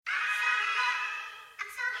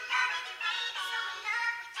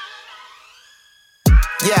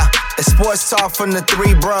Yeah, it's sports talk from the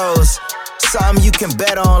three bros. Something you can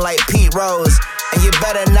bet on like Pete Rose. And you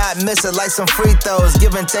better not miss it like some free throws.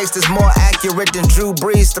 Give and takes is more accurate than Drew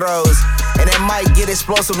Brees throws. And it might get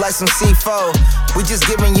explosive like some C4. We just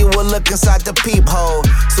giving you a look inside the peephole.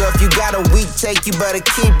 So if you got a weak take, you better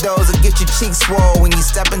keep those or get your cheeks swole when you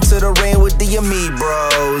step into the ring with the Ami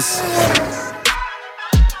Bros.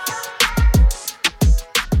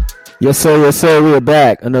 Yes, sir. We are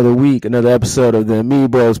back. Another week, another episode of the Ami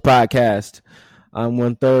Bros podcast. I'm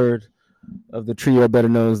 1/3 of the trio better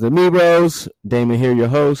known as the Ami Bros. Damon here, your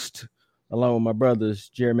host, along with my brothers,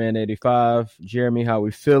 Jeremy85. Jeremy, how we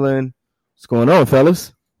feeling? What's going on,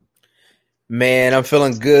 fellas? Man, I'm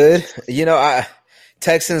feeling good. You know,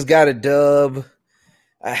 Texans got a dub.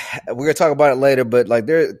 We're going to talk about it later, but like,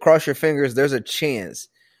 cross your fingers, there's a chance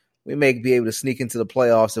we may be able to sneak into the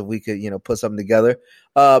playoffs if we could, put something together.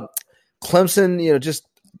 Clemson, just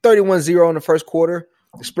 31-0 in the first quarter.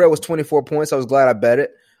 The spread was 24 points. I was glad I bet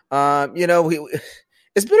it.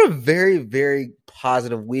 It's been a very, very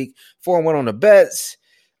positive week. 4-1 on the bets.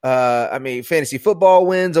 Fantasy football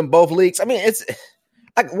wins on both leagues. It's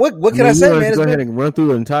like, what can I say, man? Go ahead and run through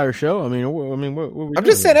the entire show. What I'm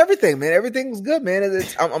just saying everything, man. Everything's good, man.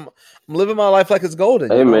 I'm living my life like it's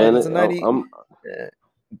golden. Hey, man,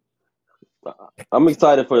 I'm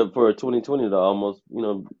excited for 2020 to almost,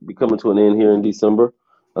 be coming to an end here in December.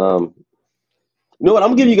 You know what? I'm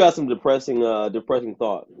gonna give you guys some depressing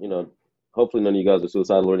thought. Hopefully none of you guys are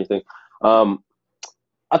suicidal or anything. I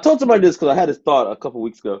told somebody this because I had this thought a couple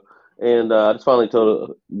weeks ago, and I just finally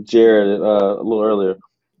told Jared a little earlier.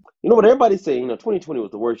 You know what? Everybody's saying, 2020 was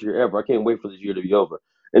the worst year ever. I can't wait for this year to be over,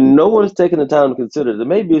 and no one's taking the time to consider that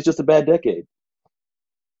maybe it's just a bad decade.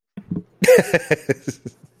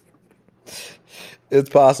 It's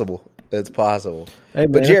possible. Hey,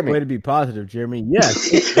 man, but Jeremy, way to be positive, Jeremy. Yes.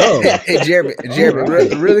 Hey, Jeremy,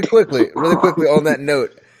 really quickly on that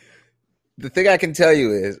note, the thing I can tell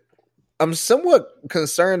you is I'm somewhat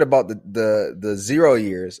concerned about the 0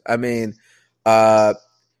 years. 2000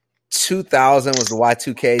 was the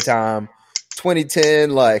Y2K time.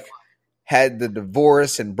 2010, had the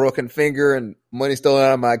divorce and broken finger and money stolen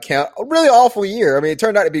out of my account. A really awful year. It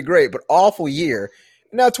turned out to be great, but awful year.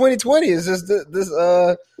 Now 2020 is just this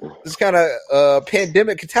kind of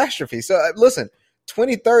pandemic catastrophe. So listen,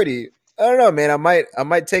 2030, I don't know, man. I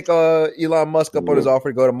might take Elon Musk up on his offer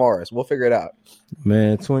to go to Mars. We'll figure it out.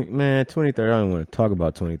 Man, 2030. I don't want to talk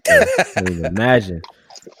about 2030. I can't even imagine.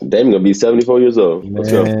 Damn, gonna be 74 years old.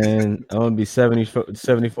 Man, I'm gonna be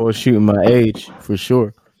 74 shooting my age for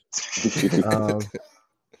sure.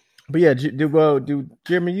 But yeah,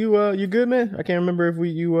 Jeremy, you good, man? I can't remember if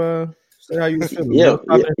you say how you were feeling.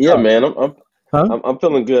 Yeah, man. I'm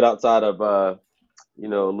feeling good outside of a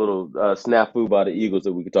little snafu by the Eagles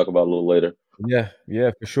that we can talk about a little later. Yeah,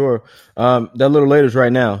 for sure. That little later is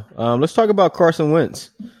right now. Let's talk about Carson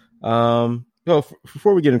Wentz.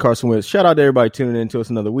 Before we get into Carson Wentz, shout out to everybody tuning in to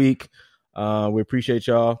us another week. We appreciate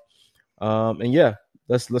y'all. And yeah,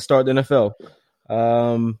 let's start the NFL.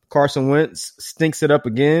 Carson Wentz stinks it up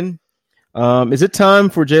again. Is it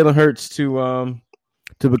time for Jalen Hurts to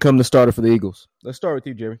become the starter for the Eagles? Let's start with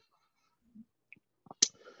you, Jerry.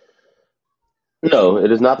 No,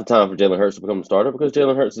 it is not the time for Jalen Hurts to become the starter because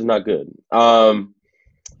Jalen Hurts is not good. You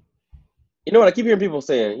know what? I keep hearing people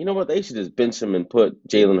saying, you know what? They should just bench him and put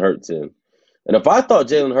Jalen Hurts in. And if I thought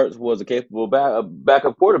Jalen Hurts was a capable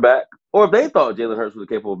backup quarterback, or if they thought Jalen Hurts was a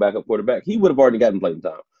capable backup quarterback, he would have already gotten playing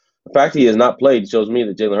time. The fact he has not played shows me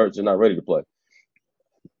that Jalen Hurts is not ready to play.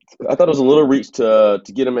 I thought it was a little reach to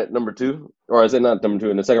get him at number 2, or is it not number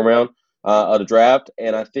 2, in the second round of the draft.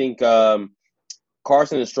 And I think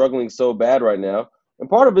Carson is struggling so bad right now. And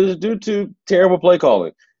part of it is due to terrible play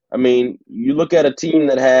calling. You look at a team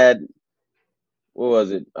that had, what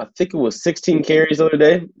was it? I think it was 16 carries the other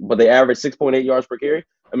day, but they averaged 6.8 yards per carry.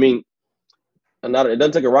 It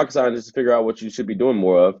doesn't take a rocket scientist to figure out what you should be doing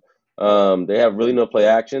more of. They have really no play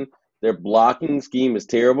action. Their blocking scheme is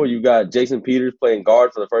terrible. You got Jason Peters playing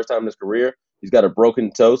guard for the first time in his career. He's got a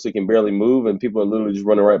broken toe, so he can barely move, and people are literally just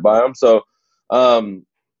running right by him. So,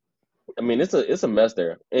 it's a mess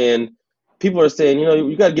there. And people are saying,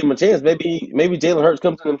 you got to give him a chance. Maybe Jalen Hurts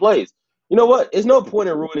comes in and plays. You know what? There's no point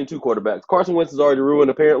in ruining 2 quarterbacks. Carson Wentz is already ruined,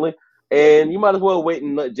 apparently, and you might as well wait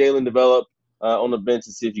and let Jalen develop on the bench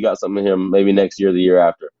and see if you got something in him maybe next year or the year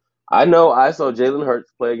after. I know I saw Jalen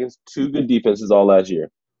Hurts play against 2 good defenses all last year.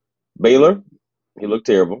 Baylor, he looked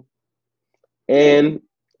terrible. And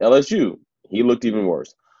LSU, he looked even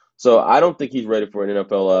worse. So I don't think he's ready for an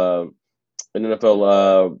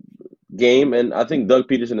NFL game, and I think Doug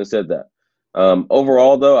Peterson has said that.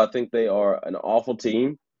 Overall, though, I think they are an awful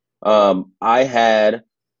team. I had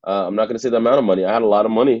I'm not going to say the amount of money. I had a lot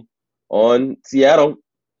of money on Seattle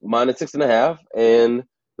minus 6.5, and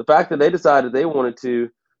the fact that they decided they wanted to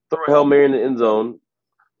throw a Hail Mary in the end zone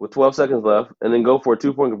with 12 seconds left and then go for a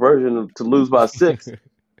 2-point conversion to lose by 6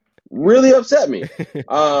 really upset me.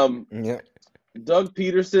 Yeah. Doug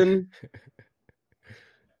Peterson,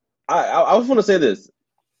 I just want to say this.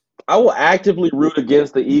 I will actively root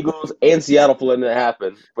against the Eagles and Seattle for letting it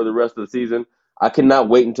happen for the rest of the season. I cannot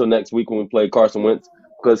wait until next week when we play Carson Wentz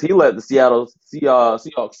because he let the Seattle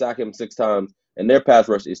Seahawks sack him 6 times, and their pass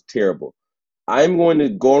rush is terrible. I'm going to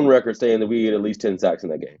go on record saying that we get at least 10 sacks in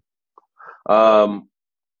that game.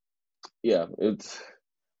 Yeah,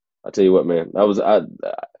 I tell you what, man.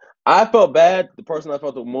 I felt bad. The person I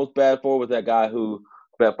felt the most bad for was that guy who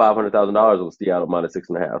bet $500,000 on Seattle minus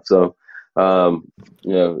 6.5. So,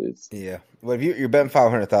 it's Yeah. Well, if you're betting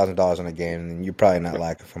 $500,000 on a game, then you're probably not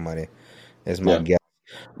lacking for money, is my guess.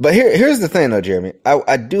 But here's the thing, though, Jeremy.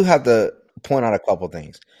 I do have to point out a couple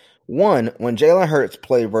things. One, when Jalen Hurts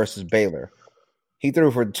played versus Baylor, he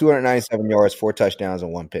threw for 297 yards, 4 touchdowns,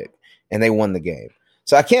 and 1 pick, and they won the game.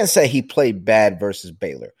 So I can't say he played bad versus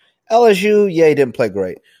Baylor. LSU, yeah, he didn't play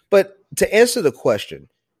great. But to answer the question,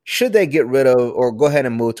 should they get rid of or go ahead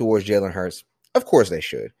and move towards Jalen Hurts? Of course they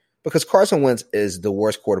should, because Carson Wentz is the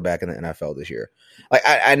worst quarterback in the NFL this year. Like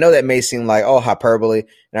I know that may seem like, hyperbole.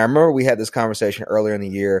 And I remember we had this conversation earlier in the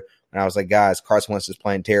year, and I was like, guys, Carson Wentz is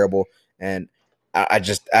playing terrible. And I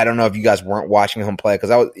don't know if you guys weren't watching him play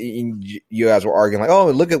because you guys were arguing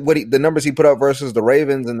like, look at the numbers he put up versus the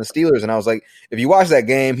Ravens and the Steelers, and I was like, if you watch that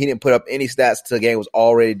game, he didn't put up any stats till the game was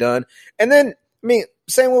already done. And then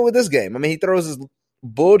same way with this game. He throws his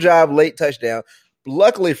bull job late touchdown.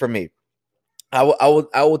 Luckily for me, I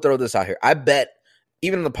will throw this out here. I bet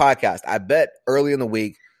even in the podcast, I bet early in the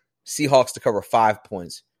week Seahawks to cover 5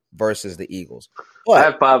 points versus the Eagles. But I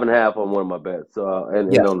had 5.5 on one of my bets,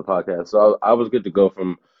 and on the podcast. So I was good to go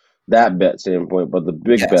from that bet standpoint. But the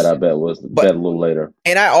big bet I bet was bet a little later.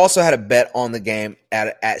 And I also had a bet on the game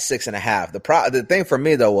at 6.5. The thing for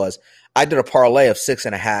me though was I did a parlay of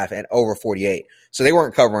 6.5 and over 48, so they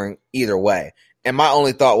weren't covering either way. And my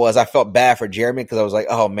only thought was I felt bad for Jeremy because I was like,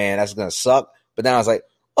 oh man, that's gonna suck. But then I was like,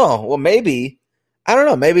 oh well, maybe I don't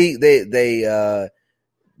know, maybe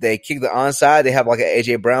they kick the onside. They have like an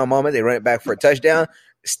A.J. Brown moment. They run it back for a touchdown.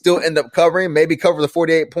 Still end up covering. Maybe cover the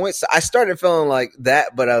 48 points. So I started feeling like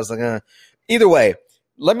that, but I was like, Either way,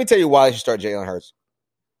 let me tell you why you should start Jalen Hurts.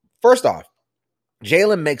 First off,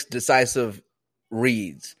 Jalen makes decisive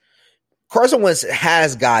reads. Carson Wentz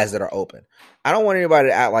has guys that are open. I don't want anybody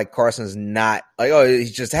to act like Carson's not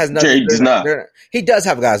he just has nothing. He's not. He does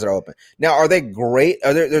have guys that are open. Now, are they great?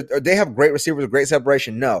 They have great receivers with great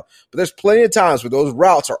separation? No, but there's plenty of times where those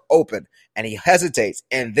routes are open and he hesitates,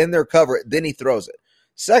 and then they're covered. Then he throws it.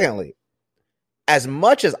 Secondly, as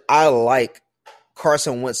much as I like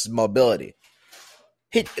Carson Wentz's mobility,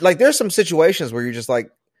 there's some situations where you're just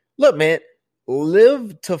like, look, man,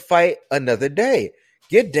 live to fight another day.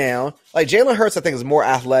 Get down. Like Jalen Hurts, I think, is more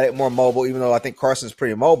athletic, more mobile, even though I think Carson's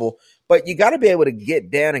pretty mobile. But you got to be able to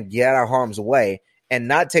get down and get out of harm's way and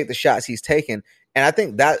not take the shots he's taking. And I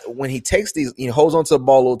think that when he takes these, he holds onto the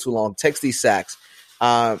ball a little too long, takes these sacks.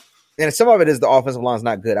 And some of it is the offensive line is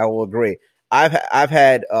not good. I will agree. I've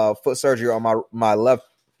had foot surgery on my left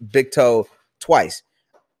big toe twice.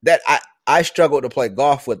 That I struggled to play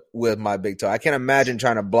golf with my big toe. I can't imagine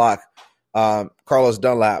trying to block Carlos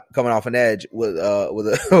Dunlap coming off an edge with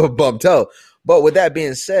a bump toe. But with that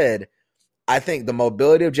being said, I think the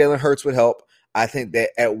mobility of Jalen Hurts would help. I think that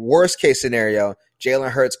at worst case scenario,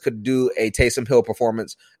 Jalen Hurts could do a Taysom Hill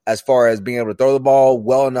performance as far as being able to throw the ball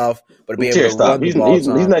well enough, but be able to run the ball. He's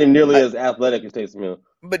not even nearly as athletic as Taysom Hill.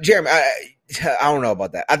 But Jeremy, I don't know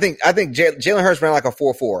about that. I think Jalen Hurts ran like a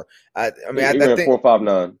 4.4. I think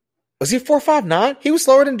 4.59. Was he 4.59? He was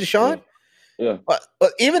slower than Deshaun. Yeah. But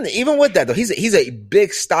even with that though, he's a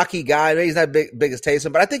big stocky guy. Maybe he's not big as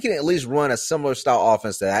Taysom, but I think he can at least run a similar style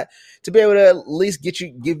offense to that to be able to at least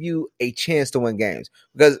give you a chance to win games.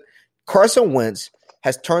 Because Carson Wentz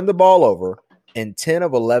has turned the ball over in 10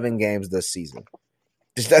 of 11 games this season.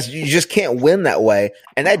 You just can't win that way,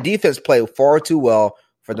 and that defense played far too well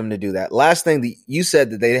for them to do that. Last thing that you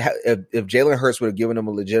said that if Jalen Hurts would have given them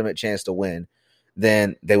a legitimate chance to win,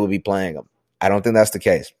 then they would be playing him. I don't think that's the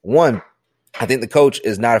case. One, I think the coach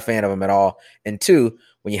is not a fan of him at all. And two,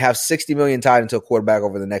 when you have $60 million tied into a quarterback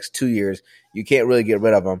over the next 2 years, you can't really get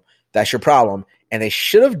rid of him. That's your problem. And they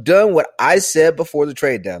should have done what I said before the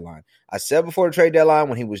trade deadline. I said before the trade deadline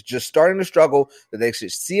when he was just starting to struggle that they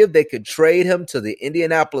should see if they could trade him to the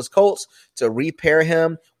Indianapolis Colts to repair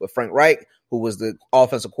him with Frank Reich, who was the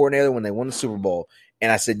offensive coordinator when they won the Super Bowl.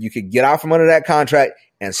 And I said you could get out from under that contract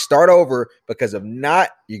and start over, because if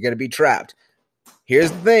not, you're going to be trapped.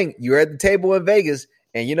 Here's the thing. You're at the table in Vegas,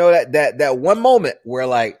 and you know that one moment where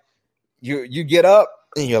like you get up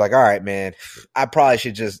and you're like, all right, man, I probably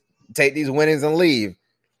should just take these winnings and leave.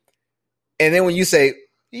 And then when you say,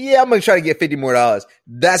 yeah, I'm going to try to get $50 more,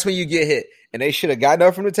 that's when you get hit. And they should have gotten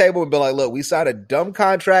up from the table and been like, look, we signed a dumb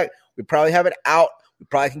contract. We probably have it out. We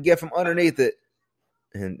probably can get from underneath it.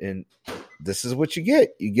 And this is what you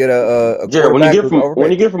get. You get a Jared, when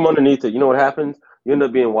you get from underneath it, you know what happens? You end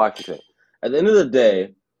up being Washington. At the end of the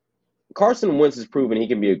day, Carson Wentz has proven he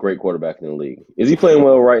can be a great quarterback in the league. Is he playing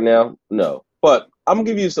well right now? No. But I'm going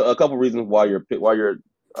to give you a couple reasons why your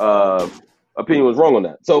opinion was wrong on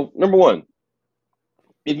that. So, number one,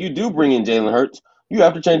 if you do bring in Jalen Hurts, you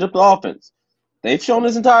have to change up the offense. They've shown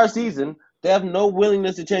this entire season they have no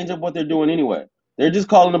willingness to change up what they're doing anyway. They're just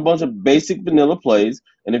calling a bunch of basic vanilla plays,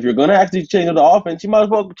 and if you're going to actually change up the offense, you might as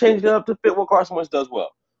well change it up to fit what Carson Wentz does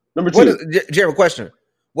well. Number two. Jared, question.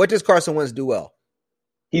 What does Carson Wentz do well?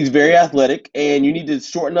 He's very athletic, and you need to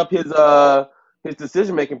shorten up his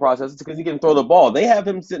decision-making processes because he can throw the ball. They have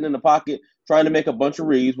him sitting in the pocket trying to make a bunch of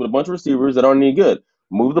reads with a bunch of receivers that aren't any good.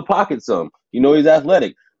 Move the pocket some. You know he's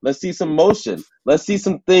athletic. Let's see some motion. Let's see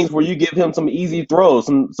some things where you give him some easy throws,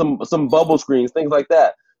 some bubble screens, things like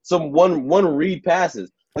that. Some one read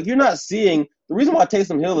passes. Like you're not seeing the reason why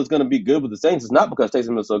Taysom Hill is going to be good with the Saints is not because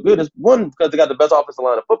Taysom is so good. It's one because they got the best offensive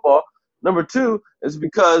line of football. Number two is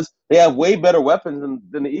because they have way better weapons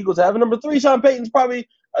than the Eagles have. And number three, Sean Payton's probably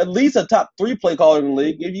at least a top 3 play caller in the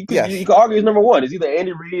league. If you could argue he's number 1. It's either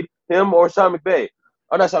Andy Reid, him, or Sean McVay.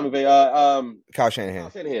 Or not Sean McVay. Kyle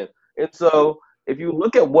Shanahan. And so if you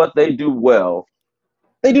look at what they do well,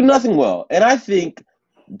 they do nothing well. And I think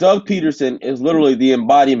Doug Peterson is literally the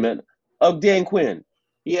embodiment of Dan Quinn.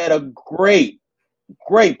 He had a great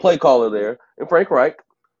play caller there in Frank Reich,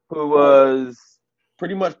 who was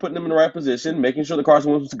pretty much putting them in the right position, making sure that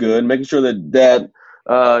Carson Wentz was good, making sure that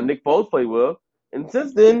Nick Foles played well. And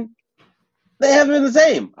since then, they haven't been the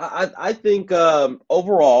same. I think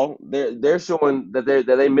overall they're showing that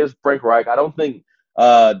they miss Frank Reich. I don't think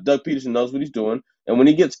Doug Peterson knows what he's doing. And when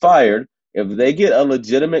he gets fired, if they get a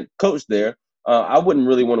legitimate coach there, I wouldn't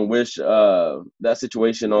really want to wish that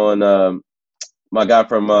situation on my guy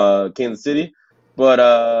from Kansas City.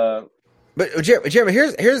 But Jeremy,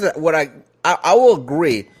 here's what I will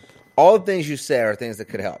agree. All the things you said are things that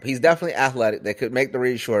could help. He's definitely athletic. They could make the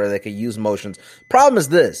read shorter. They could use motions. Problem is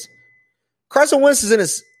this. Carson Wentz is in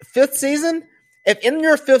his 5th season. If in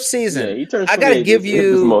your 5th season, I got to give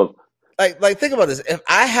you like think about this. If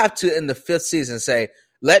I have to in the 5th season say,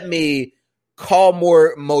 let me call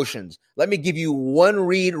more motions. Let me give you 1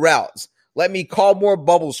 read routes. Let me call more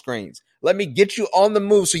bubble screens. Let me get you on the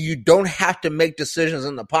move so you don't have to make decisions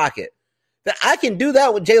in the pocket. Then I can do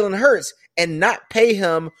that with Jalen Hurts and not pay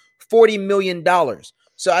him $40 million.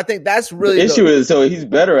 So I think that's really the issue is so he's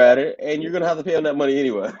better at it, and you're going to have to pay him that money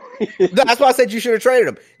anyway. That's why I said you should have traded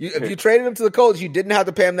him. If you traded him to the Colts, you didn't have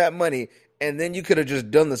to pay him that money, and then you could have just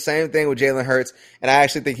done the same thing with Jalen Hurts, and I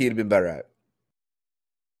actually think he'd have been better at it.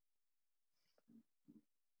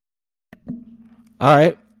 All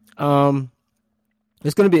right.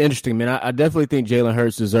 It's going to be interesting, man. I definitely think Jalen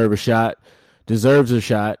Hurts deserves a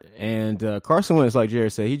shot. And Carson Wentz, like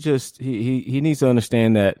Jared said, he needs to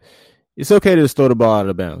understand that it's okay to just throw the ball out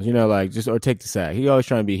of bounds, or take the sack. He always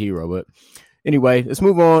trying to be a hero. But anyway, let's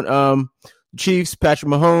move on. Chiefs,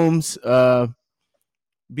 Patrick Mahomes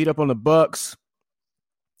beat up on the Bucs.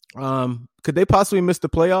 Could they possibly miss the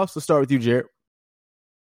playoffs? Let's start with you, Jared.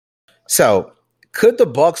 So, could the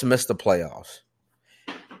Bucs miss the playoffs?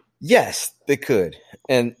 Yes, they could.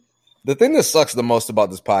 And the thing that sucks the most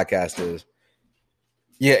about this podcast is,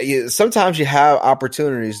 sometimes you have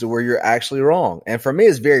opportunities to where you're actually wrong. And for me,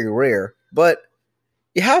 it's very rare, but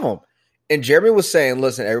you have them. And Jeremy was saying,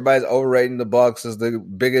 listen, everybody's overrating the Bucs as the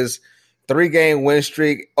biggest 3-game win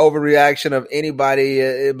streak overreaction of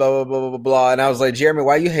anybody, blah, blah, blah, blah, blah. And I was like, Jeremy,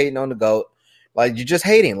 why are you hating on the GOAT? Like, you're just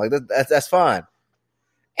hating. Like, that's fine.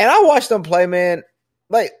 And I watched them play, man.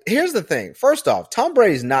 Like, here's the thing. First off, Tom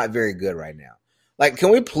Brady's not very good right now. Like,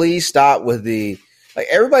 can we please stop with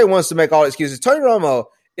everybody wants to make all excuses. Tony Romo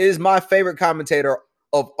is my favorite commentator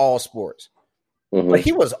of all sports. Mm-hmm. But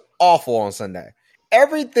he was awful on Sunday.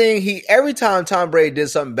 Every time Tom Brady did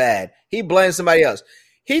something bad, he blamed somebody else.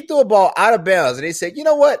 He threw a ball out of bounds, and he said, you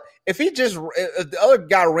know what? If the other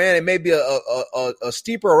guy ran it maybe a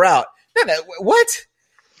steeper route, what?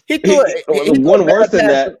 He threw one worse than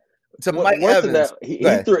that. To Mike Evans.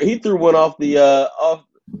 He threw one off the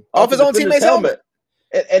off his own teammate's helmet.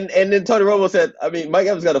 And then Tony Romo said, I mean, Mike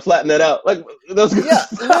Evans got to flatten that out. Like those guys. Yeah,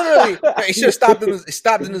 literally. He should have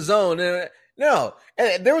stopped in the zone. And No,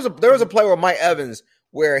 and there was a play where Mike Evans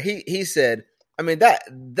where he said, I mean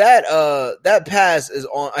that pass is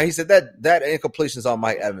on. He said that incompletion is on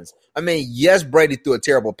Mike Evans. I mean, yes, Brady threw a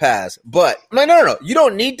terrible pass, but I'm like, no. You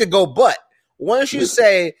don't need to go. But once you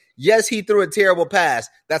say yes, he threw a terrible pass,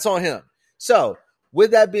 that's on him. So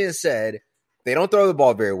with that being said, they don't throw the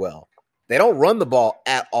ball very well. They don't run the ball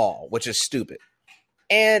at all, which is stupid.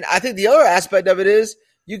 And I think the other aspect of it is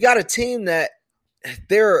you got a team that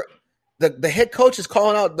the head coach is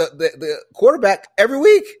calling out the quarterback every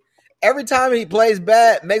week. Every time he plays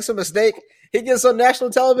bad, makes a mistake, he gets on national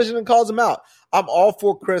television and calls him out. I'm all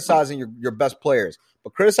for criticizing your best players,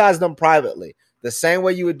 but criticize them privately the same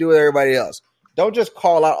way you would do with everybody else. Don't just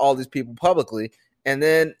call out all these people publicly and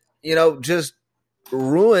then, just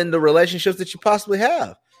ruin the relationships that you possibly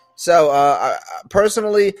have. So,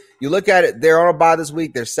 personally, you look at it, they're on a bye this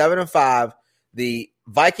week. They're 7-5. The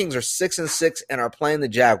Vikings are 6-6 and are playing the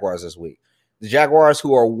Jaguars this week. The Jaguars,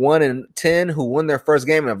 who are 1-10, who won their first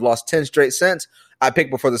game and have lost 10 straight since. I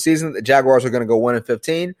picked before the season that the Jaguars are going to go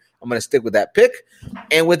 1-15. I'm going to stick with that pick.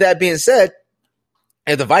 And with that being said,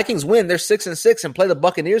 if the Vikings win, they're 6-6 and play the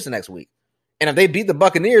Buccaneers the next week. And if they beat the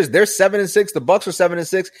Buccaneers, they're 7-6. The Bucs are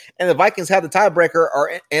 7-6, and the Vikings have the tiebreaker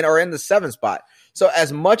and are in the 7th spot. So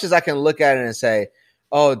as much as I can look at it and say,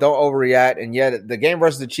 oh, don't overreact, and yet the game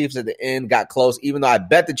versus the Chiefs at the end got close, even though I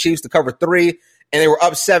bet the Chiefs to cover 3, and they were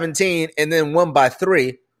up 17 and then won by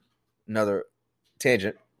 3. Another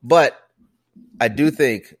tangent. But I do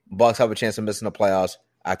think Bucs have a chance of missing the playoffs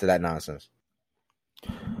after that nonsense.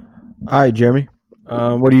 All right, Jeremy.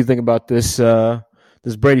 What do you think about this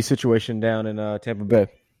Brady situation down in Tampa Bay?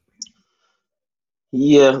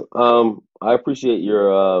 Yeah, I appreciate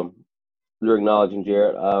your acknowledging,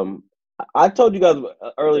 Jared. I told you guys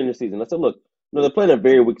earlier in the season, I said, look, they're playing a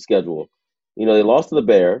very weak schedule. They lost to the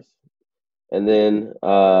Bears, and then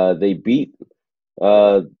they beat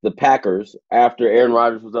the Packers after Aaron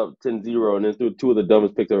Rodgers was up 10-0 and then threw two of the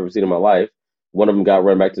dumbest picks I've ever seen in my life. One of them got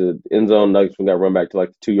run back to the end zone. Next one got run back to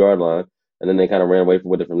like the 2-yard line, and then they kind of ran away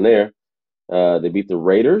with it from there. They beat the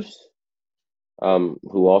Raiders,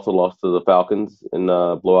 who also lost to the Falcons in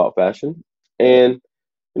blowout fashion. And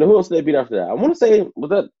who else did they beat after that? I want to say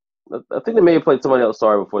I think they may have played somebody else.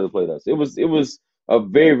 Sorry, before they played us. It was a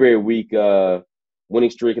very, very weak winning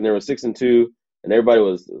streak, and they were 6-2, and everybody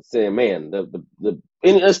was saying, "Man,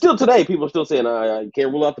 and still today, people are still saying I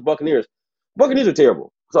can't rule out the Buccaneers. Buccaneers are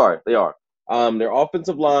terrible. Sorry, they are. Their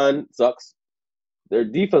offensive line sucks. Their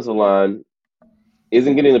defensive line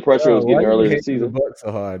isn't getting the pressure it was getting earlier this season. The Bucs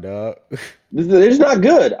so hard, dog. They're just not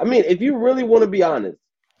good. I mean, if you really want to be honest,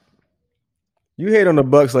 you hate on the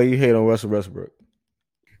Bucs like you hate on Russell Westbrook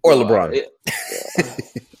or LeBron.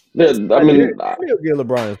 I mean, I'll give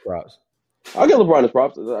LeBron his props. I'll give LeBron his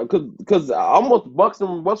props because almost Bucs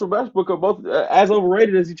and Russell Westbrook are both as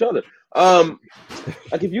overrated as each other.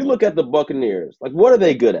 Like if you look at the Buccaneers, like what are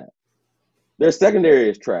they good at? Their secondary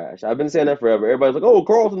is trash. I've been saying that forever. Everybody's like, "Oh,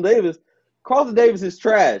 Carlton Davis." Carlton Davis is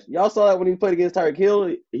trash. Y'all saw that when he played against Tyreek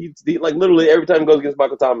Hill. He like literally every time he goes against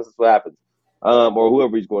Michael Thomas, that's what happens, or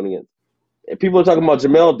whoever he's going against. And people are talking about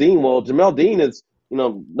Jamel Dean. Well, Jamel Dean is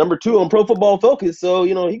number 2 on Pro Football Focus, so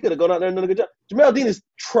he could have gone out there and done a good job. Jamel Dean is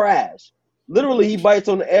trash. Literally, he bites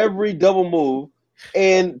on every double move,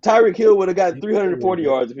 and Tyreek Hill would have got 340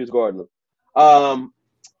 yards if he was guarding him.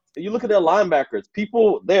 You look at their linebackers.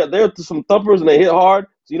 People, they're some thumpers and they hit hard.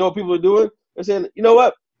 So you know what people are doing? They're saying, you know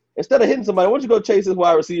what? Instead of hitting somebody, why don't you go chase this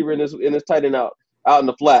wide receiver in this tight end out in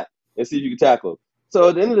the flat and see if you can tackle him. So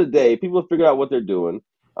at the end of the day, people have figured out what they're doing.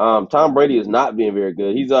 Tom Brady is not being very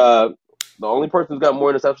good. He's the only person who's got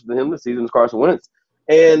more interceptions than him this season is Carson Wentz.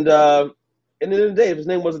 And at the end of the day, if his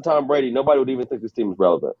name wasn't Tom Brady, nobody would even think this team is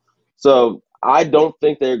relevant. So I don't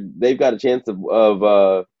think they've got a chance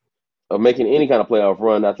of making any kind of playoff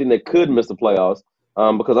run. I think they could miss the playoffs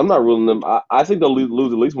because I'm not ruling them. I think they'll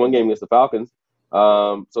lose at least one game against the Falcons.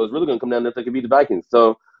 So it's really going to come down to if they can beat the Vikings.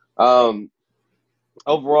 So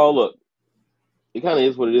overall, look, it kind of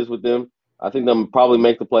is what it is with them. I think they'll probably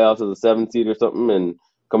make the playoffs as a 7th seed or something and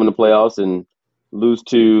come in the playoffs and lose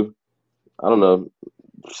to, I don't know,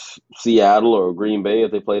 Seattle or Green Bay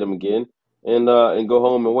if they play them again and go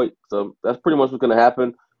home and wait. So that's pretty much what's going to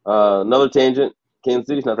happen. Another tangent. Kansas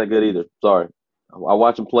City's not that good either. Sorry. I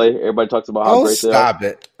watch them play. Everybody talks about how great they are. Stop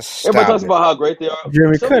it. Everybody talks about how great they are.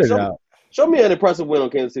 Jeremy, cut it out. Show me an impressive win on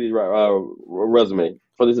Kansas City's resume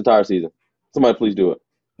for this entire season. Somebody please do it.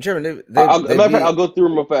 Jeremy, I'll go through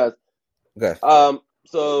them real fast. Okay.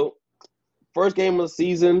 So first game of the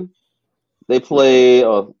season, they play.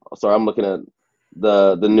 Oh, sorry, I'm looking at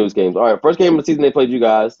the news games. All right, first game of the season, they played you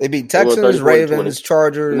guys. They beat Texans, Ravens,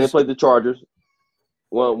 Chargers, and they played the Chargers.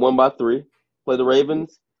 Won by 3. Play the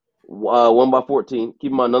Ravens, won by 14.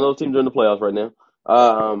 Keep in mind, none of those teams are in the playoffs right now.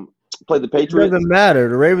 Play the It Patriots. doesn't matter.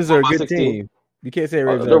 The Ravens are a good 16. team. You can't say the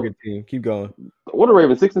Ravens are a good team. Keep going. What are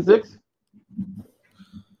Ravens? 6-6?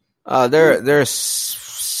 They're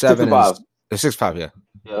 7 6-5. They're 6-5, yeah.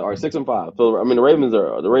 Yeah, all right, 6-5. So I mean, the Ravens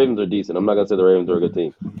are decent. I'm not gonna say the Ravens are a good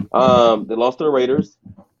team. They lost to the Raiders.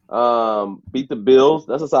 Beat the Bills.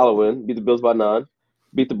 That's a solid win. Beat the Bills by 9.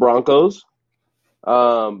 Beat the Broncos.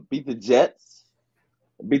 Beat the Jets.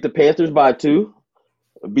 Beat the Panthers by 2.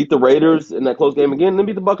 Beat the Raiders in that close game again, and then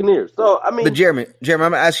beat the Buccaneers. So I mean, But Jeremy, I'm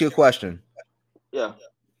gonna ask you a question. Yeah.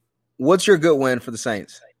 What's your good win for the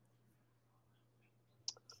Saints?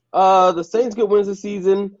 The Saints good wins this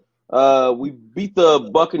season. We beat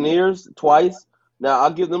the Buccaneers twice. Now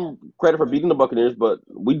I'll give them credit for beating the Buccaneers, but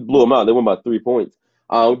we blew them out. They won by 3 points.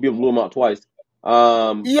 We blew them out twice.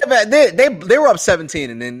 Yeah, but they were up 17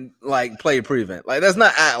 and then played prevent. That's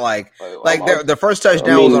not their first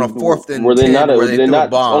touchdown was on a 4th and 10 where they threw a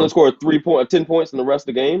bomb. Only scored 10 points in the rest of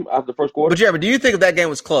the game after the first quarter. But yeah, do you think if that game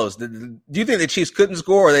was close? Do you think the Chiefs couldn't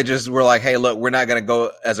score, or they just were like, "Hey, look, we're not going to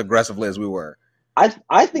go as aggressively as we were"?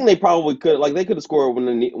 I think they probably could. They could have scored when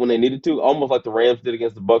they needed to, almost like the Rams did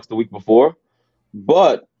against the Bucs the week before.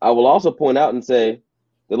 But I will also point out and say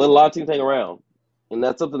they let a lot of teams hang around, and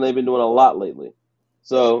that's something they've been doing a lot lately.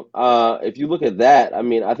 So if you look at that, I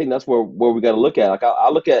mean, I think that's where we got to look at. I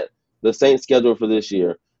look at the Saints' schedule for this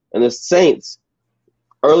year, and the Saints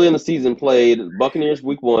early in the season played Buccaneers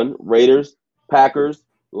week 1, Raiders, Packers,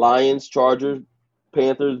 Lions, Chargers,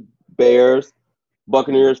 Panthers, Bears,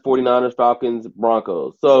 Buccaneers, 49ers, Falcons,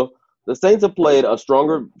 Broncos. So the Saints have played a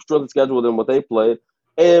stronger strength of schedule than what they played.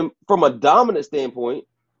 And from a dominant standpoint,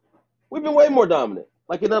 we've been way more dominant.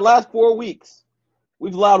 In the last 4 weeks,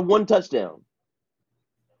 we've allowed 1 touchdown.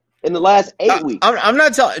 In the last 8 weeks. I'm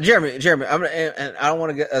not telling Jeremy. And I don't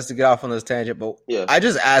want to get us to get off on this tangent, but yeah. I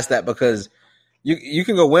just asked that because you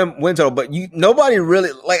can go win total, but nobody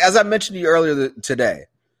really, as I mentioned to you earlier today,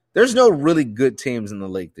 there's no really good teams in the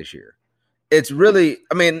league this year. It's really,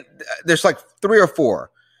 I mean, there's 3 or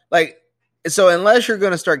 4. So unless you're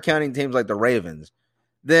going to start counting teams like the Ravens,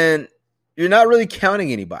 then you're not really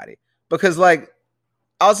counting anybody. Because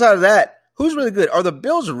outside of that, who's really good? Are the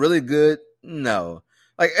Bills really good? No.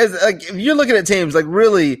 If you're looking at teams,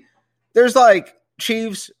 really, there's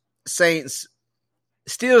Chiefs, Saints,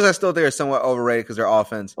 Steelers. I still think are somewhat overrated because their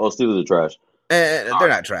offense. Oh, Steelers are trash. And they're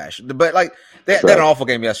not trash, but they had an awful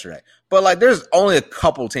game yesterday. But there's only a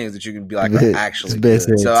couple teams that you can be actually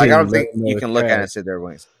good. So I don't think you can look at it and say they're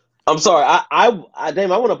wings. I'm sorry,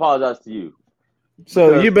 Dame, I want to apologize to you.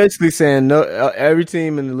 So you're basically saying no, every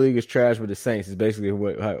team in the league is trash, but the Saints is basically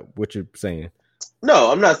what you're saying.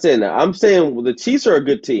 No, I'm not saying that. I'm saying the Chiefs are a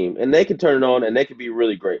good team, and they can turn it on, and they can be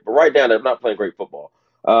really great. But right now, they're not playing great football.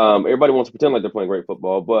 Everybody wants to pretend like they're playing great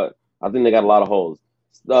football, but I think they got a lot of holes.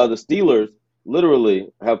 The Steelers literally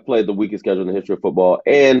have played the weakest schedule in the history of football,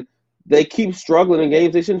 and they keep struggling in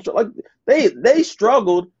games they shouldn't. They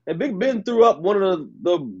struggled, and Big Ben threw up one of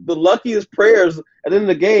the luckiest prayers at the end of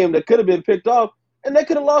the game that could have been picked off, and they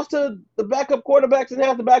could have lost to the backup quarterbacks and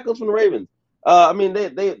half the backups from the Ravens. I mean,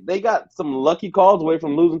 they got some lucky calls away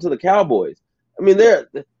from losing to the Cowboys. I mean,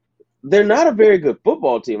 they're not a very good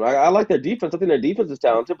football team. I like their defense. I think their defense is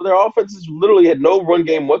talented, but their offense literally had no run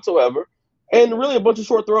game whatsoever, and really a bunch of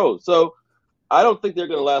short throws. So I don't think they're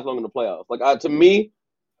going to last long in the playoffs. To me,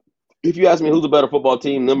 if you ask me who's a better football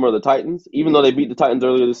team, them or the Titans, even though they beat the Titans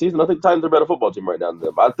earlier this season, I think the Titans are a better football team right now than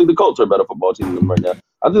them. I think the Colts are a better football team than them right now.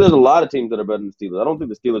 I think there's a lot of teams that are better than the Steelers. I don't think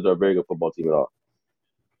the Steelers are a very good football team at all.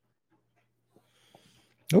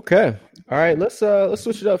 Okay. All right. Let's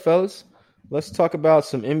switch it up, fellas. Let's talk about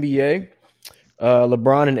some NBA.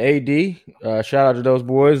 LeBron and AD. Shout out to those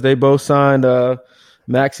boys. They both signed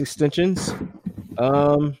max extensions.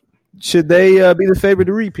 Should they be the favorite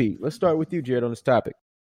to repeat? Let's start with you, Jared, on this topic.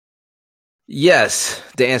 Yes,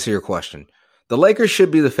 to answer your question. The Lakers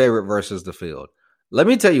should be the favorite versus the field. Let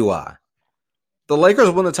me tell you why. The Lakers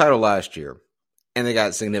won the title last year, and they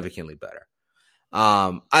got significantly better.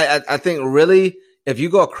 I think really, if you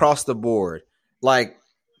go across the board,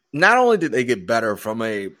 not only did they get better from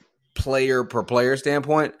a player per player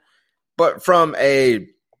standpoint, but from they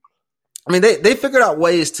figured out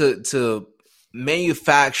ways to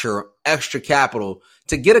manufacture extra capital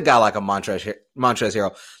to get a guy like a Montrezl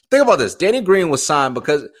Harrell. Think about this. Danny Green was signed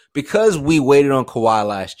because we waited on Kawhi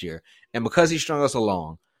last year, and because he strung us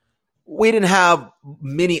along, we didn't have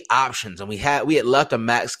many options, and we had left a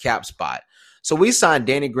max cap spot. So we signed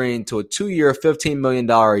Danny Green to a 2-year, $15 million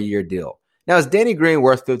a year deal. Now, is Danny Green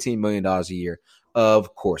worth $15 million a year?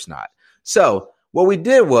 Of course not. So what we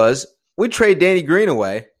did was we trade Danny Green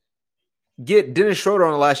away, get Dennis Schroeder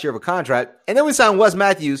on the last year of a contract, and then we sign Wes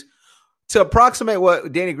Matthews to approximate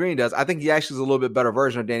what Danny Green does. I think he actually is a little bit better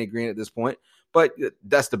version of Danny Green at this point, but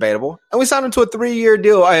that's debatable. And we signed him to a 3-year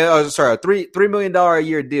deal. A $3 million a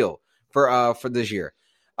year deal for this year.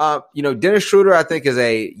 Dennis Schroeder, I think, is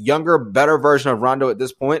a younger, better version of Rondo at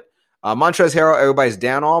this point. Montrezl Harrell, everybody's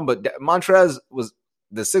down on, but Montrez was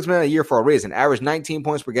the $6 million a year for a reason. Averaged 19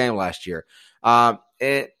 points per game last year.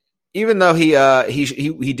 And even though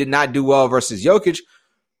he did not do well versus Jokic,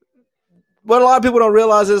 what a lot of people don't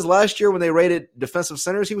realize is last year when they rated defensive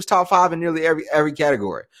centers, he was top 5 in nearly every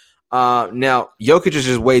category. Now, Jokic is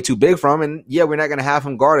just way too big for him, and yeah, we're not going to have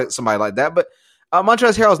him guard somebody like that. But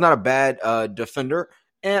Montrezl Harrell is not a bad defender,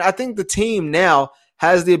 and I think the team now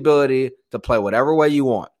has the ability to play whatever way you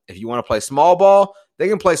want. If you want to play small ball, they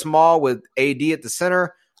can play small with AD at the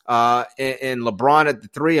center, and LeBron at the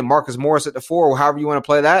 3, and Marcus Morris at the 4, or however you want to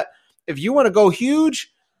play that. If you want to go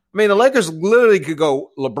huge, I mean, the Lakers literally could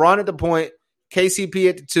go LeBron at the point, KCP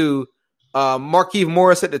at the 2, Markieff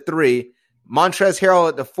Morris at the 3, Montrezl Harrell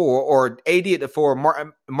at the 4, or AD at the 4,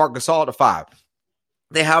 Marc Gasol at the 5.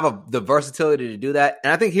 They have the versatility to do that.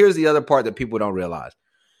 And I think here's the other part that people don't realize.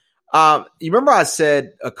 You remember I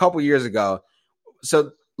said a couple years ago,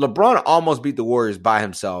 so LeBron almost beat the Warriors by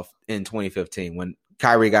himself in 2015 when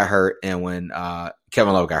Kyrie got hurt and when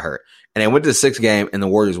Kevin Love got hurt. And they went to the 6th game and the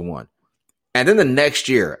Warriors won. And then the next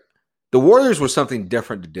year, the Warriors were something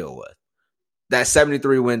different to deal with. That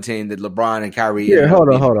 73-win team that LeBron and Kyrie. Yeah, hold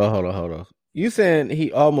on. You saying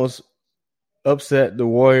he almost upset the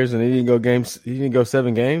Warriors and he didn't go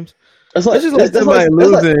 7 games? It's like somebody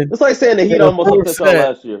losing. It's like saying that he almost upset y'all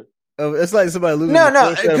last year. It's like somebody losing.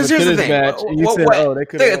 No, because here's the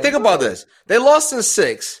thing. Think about this. They lost in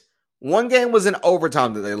 6. One game was in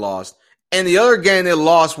overtime that they lost. And the other game they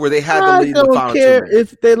lost where they had to lead the final 2 minutes. I don't care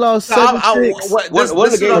if they lost 7-6. What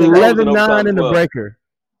 11-9 in the breaker.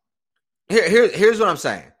 Here's what I'm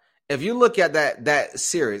saying. If you look at that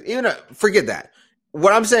series, forget that.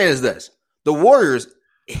 What I'm saying is this: the Warriors,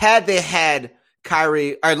 had they had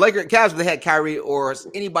Kyrie, or Cavs, if they had Kyrie or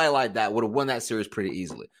anybody like that, would have won that series pretty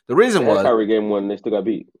easily. The reason was Kyrie game 1, they still got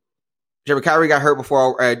beat. Kyrie got hurt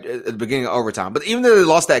before at the beginning of overtime. But even though they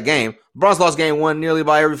lost that game, LeBron's lost game 1 nearly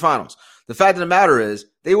by every finals. The fact of the matter is,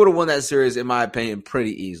 they would have won that series, in my opinion,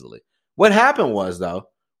 pretty easily. What happened was, though,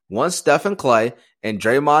 once Steph and Clay and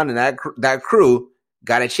Draymond and that crew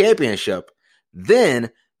got a championship,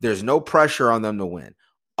 then there's no pressure on them to win.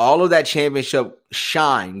 All of that championship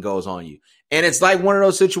shine goes on you. And it's like one of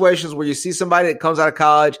those situations where you see somebody that comes out of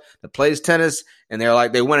college that plays tennis and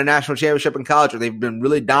they win a national championship in college, or they've been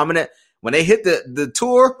really dominant. When they hit the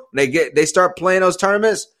tour, they start playing those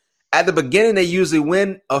tournaments, at the beginning they usually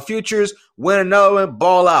win a futures, win another one,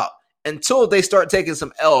 ball out, until they start taking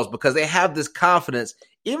some L's because they have this confidence,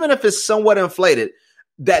 even if it's somewhat inflated,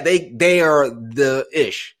 that they are the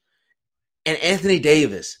ish. And Anthony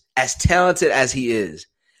Davis, as talented as he is,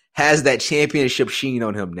 has that championship sheen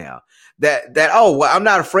on him now. I'm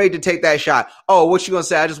not afraid to take that shot. Oh, what you gonna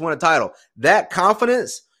say? I just won a title. That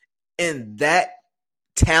confidence and that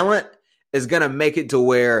talent is gonna make it to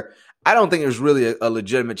where I don't think there's really a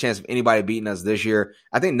legitimate chance of anybody beating us this year.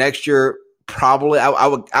 I think next year probably I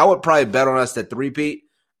would probably bet on us to three-peat.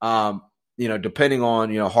 Depending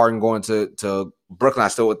on Harden going to Brooklyn, I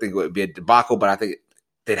still would think it would be a debacle, but I think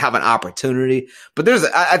they'd have an opportunity. But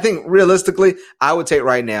I think realistically, I would take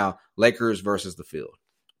right now Lakers versus the field.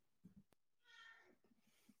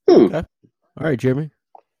 Okay. All right, Jeremy,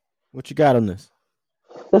 what you got on this?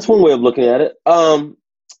 That's one way of looking at it.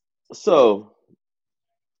 So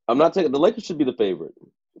I'm not taking the Lakers. Should be the favorite.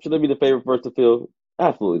 Should they be the favorite versus the field?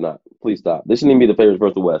 Absolutely not. Please stop. They shouldn't even be the favorites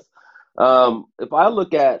versus the West. If I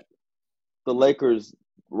look at the Lakers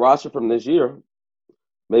roster from this year,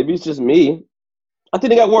 maybe it's just me, I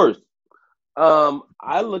think it got worse.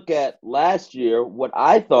 I look at last year, what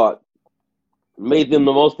I thought made them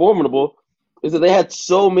the most formidable is that they had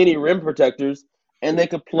so many rim protectors and they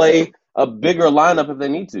could play a bigger lineup if they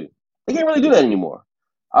need to. They can't really do that anymore.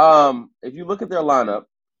 If you look at their lineup,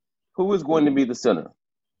 who is going to be the center?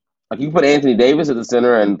 Like, you can put Anthony Davis at the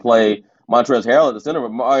center and play Montrezl Harrell at the center,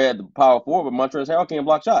 but at the power forward, but Montrezl Harrell can't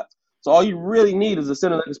block shots. So all you really need is a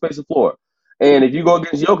center that can space the floor. And if you go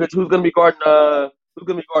against Jokic, who's going to be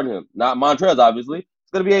guarding him? Not Montrezl, obviously.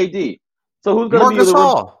 It's going to be AD. So who's going to be Marcus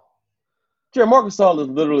Hall? Sure, Marcus Hall is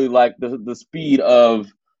literally like the speed of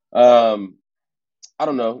I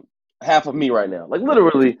don't know, half of me right now. Like,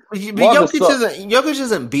 literally. Jokic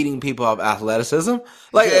isn't beating people of athleticism.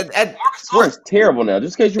 Like, Marcus Hall is terrible now.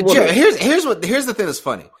 Just in case you're wondering. Here's the thing that's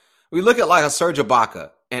funny. We look at like a Serge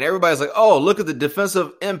Ibaka, and everybody's like, "Oh, look at the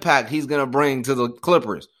defensive impact he's going to bring to the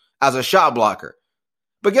Clippers." as a shot blocker.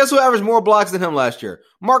 But guess who averaged more blocks than him last year?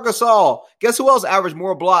 Marc Gasol. Guess who else averaged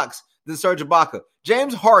more blocks than Serge Ibaka?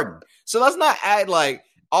 James Harden. So let's not act like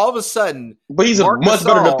all of a sudden. But he's Marc a much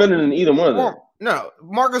better Gasol, defender than either one of them. No,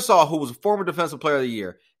 Marc Gasol, who was a former Defensive Player of the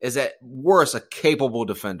Year, is at worst a capable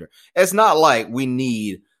defender. It's not like we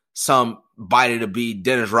need somebody to be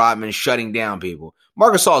Dennis Rodman shutting down people.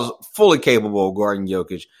 Marc Gasol is fully capable of guarding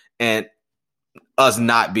Jokic and us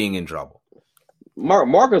not being in trouble.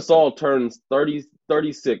 Marc Gasol turns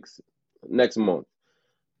 36 next month.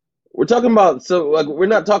 We're talking about we're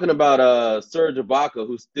not talking about Serge Ibaka,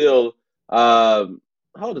 who's still how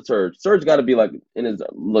old is Serge? Serge got to be like in his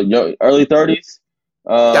early 30s.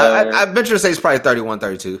 I venture to say he's probably 31,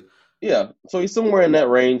 32. Yeah, so he's somewhere in that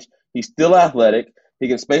range. He's still athletic. He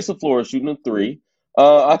can space the floor shooting a three.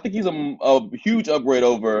 I think he's a huge upgrade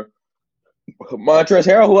over Montrezl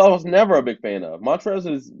Harrell, who I was never a big fan of.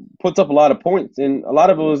 Montrezl puts up a lot of points, and a lot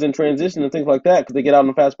of it was in transition and things like that because they get out in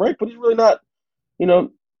a fast break, but he's really not,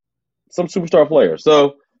 some superstar player.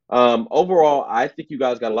 So overall, I think you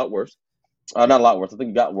guys got a lot worse. Not a lot worse. I think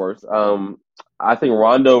it got worse. I think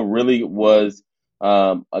Rondo really was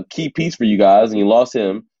a key piece for you guys, and you lost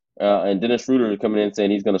him. And Dennis Schroeder coming in saying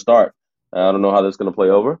he's going to start. I don't know how that's going to play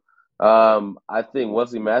over. I think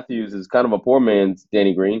Wesley Matthews is kind of a poor man's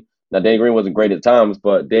Danny Green. Now, Danny Green wasn't great at times,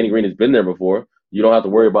 but Danny Green has been there before. You don't have to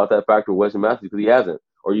worry about that factor with Wesley Matthews because he hasn't.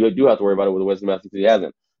 Or you do have to worry about it with Wesley Matthews because he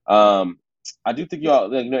hasn't. I do think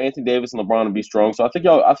y'all, Anthony Davis and LeBron will be strong. So I think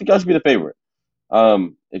y'all should be the favorite.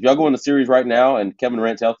 If y'all go in the series right now and Kevin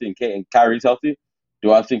Durant's healthy and Kyrie's healthy,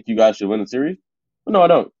 do I think you guys should win the series? No, I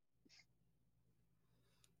don't.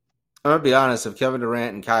 I'm going to be honest. If Kevin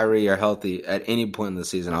Durant and Kyrie are healthy at any point in the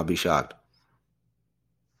season, I'll be shocked.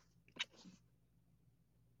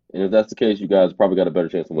 And if that's the case, you guys probably got a better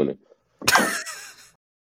chance of winning.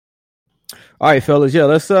 All right, fellas. Yeah,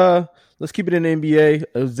 let's keep it in the NBA.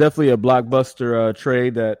 It was definitely a blockbuster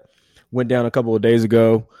trade that went down a couple of days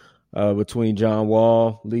ago between John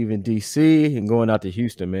Wall leaving DC and going out to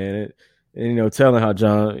Houston, man. And telling how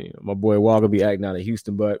my boy Wall gonna be acting out of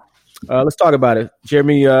Houston. But let's talk about it.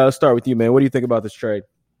 Jeremy, let's start with you, man. What do you think about this trade?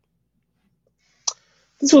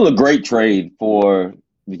 This was a great trade for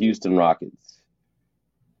the Houston Rockets.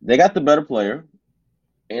 They got the better player,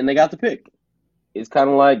 and they got the pick. It's kind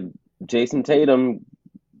of like Jason Tatum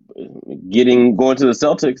going to the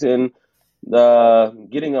Celtics and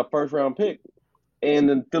getting a first-round pick, and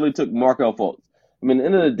then Philly took Markelle Fultz. I mean, at the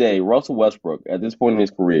end of the day, Russell Westbrook, at this point in his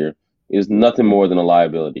career, is nothing more than a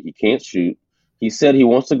liability. He can't shoot. He said he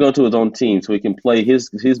wants to go to his own team so he can play his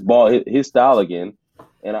ball, his style again.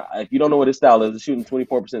 And if you don't know what his style is, it's shooting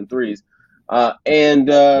 24% threes. I'm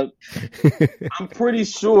pretty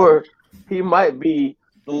sure he might be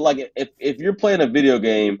like if you're playing a video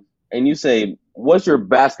game and you say, "What's your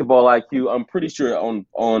basketball IQ?" I'm pretty sure on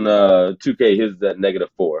 2K his is at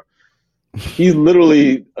 -4. He's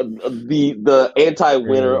literally the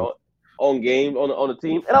anti-winner on game on the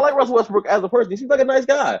team. And I like Russell Westbrook as a person. He seems like a nice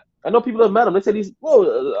guy. I know people that met him. They said he's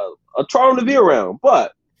a charm to be around.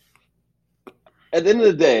 But at the end of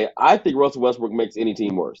the day, I think Russell Westbrook makes any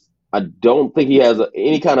team worse. I don't think he has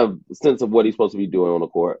any kind of sense of what he's supposed to be doing on the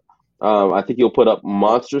court. I think he'll put up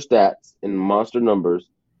monster stats and monster numbers,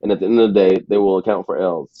 and at the end of the day, they will account for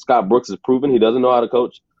L's. Scott Brooks has proven he doesn't know how to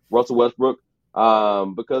coach Russell Westbrook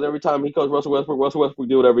because every time he coached Russell Westbrook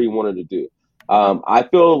did whatever he wanted to do. I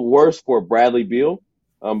feel worse for Bradley Beal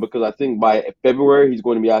because I think by February he's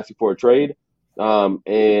going to be asking for a trade.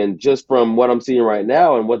 And just from what I'm seeing right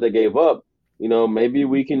now and what they gave up, maybe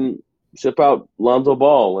we can ship out Lonzo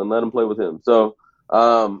Ball and let him play with him. So,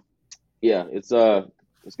 it's going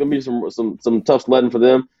to be some tough sledding for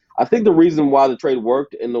them. I think the reason why the trade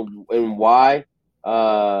worked and why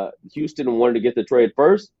Houston wanted to get the trade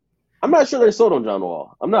first, I'm not sure they sold on John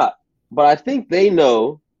Wall. I'm not. But I think they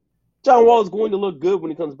know John Wall is going to look good when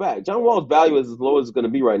he comes back. John Wall's value is as low as it's going to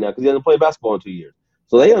be right now because he hasn't played basketball in 2 years.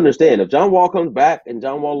 So they understand if John Wall comes back and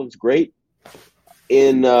John Wall looks great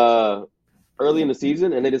in early in the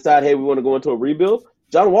season and they decide, hey, we want to go into a rebuild,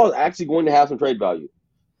 John Wall is actually going to have some trade value.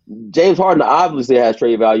 James Harden obviously has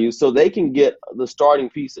trade value, so they can get the starting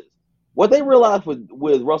pieces. What they realized with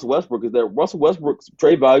Russell Westbrook is that Russell Westbrook's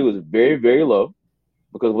trade value is very, very low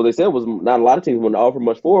because what they said was not a lot of teams wanted to offer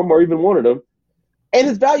much for him or even wanted him. And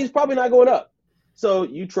his value is probably not going up. So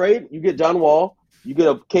you trade, you get John Wall, you get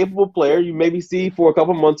a capable player, you maybe see for a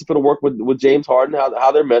couple months if it'll work with James Harden,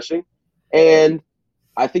 how they're meshing. And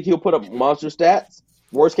I think he'll put up monster stats.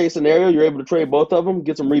 Worst case scenario, you're able to trade both of them,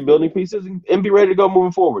 get some rebuilding pieces, and be ready to go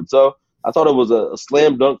moving forward. So I thought it was a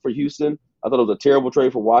slam dunk for Houston. I thought it was a terrible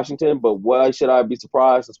trade for Washington, but why should I be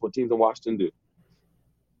surprised? That's what teams in Washington do.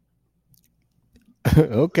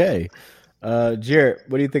 Okay. Jarrett,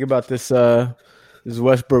 what do you think about this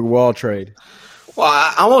Westbrook Wall trade?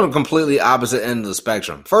 Well, I'm on a completely opposite end of the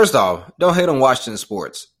spectrum. First off, don't hate on Washington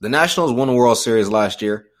sports. The Nationals won the World Series last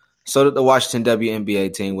year. So did the Washington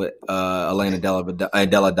WNBA team with Elena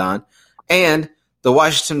Della Don. And the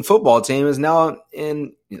Washington football team is now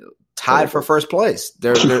tied for first place.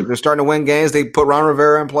 They're starting to win games. They put Ron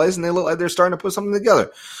Rivera in place, and they look like they're starting to put something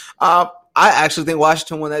together. I actually think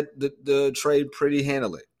Washington won the trade pretty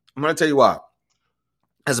handily. I'm going to tell you why.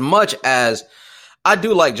 As much as I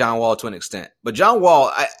do like John Wall to an extent, but John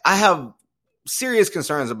Wall, I have serious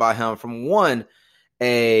concerns about him from one,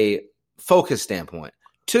 a focus standpoint.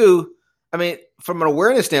 Two, I mean, from an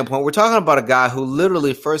awareness standpoint, we're talking about a guy who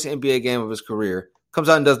literally first NBA game of his career comes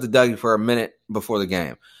out and does the Dougie for a minute before the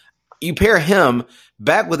game. You pair him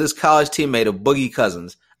back with his college teammate of Boogie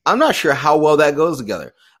Cousins. I'm not sure how well that goes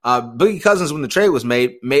together. Boogie Cousins, when the trade was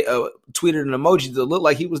made tweeted an emoji that looked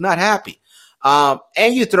like he was not happy.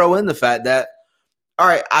 And you throw in the fact that, all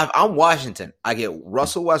right, I'm Washington. I get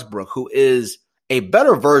Russell Westbrook, who is a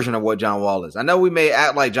better version of what John Wall is. I know we may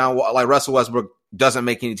act like Russell Westbrook doesn't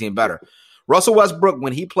make any team better. Russell Westbrook,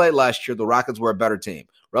 when he played last year, the Rockets were a better team.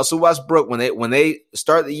 Russell Westbrook, when they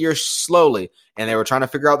start the year slowly and they were trying to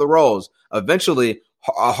figure out the roles, eventually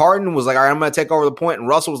Harden was like, all right, I'm going to take over the point. And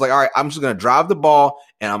Russell was like, all right, I'm just going to drive the ball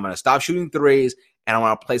and I'm going to stop shooting threes and I'm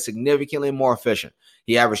going to play significantly more efficient.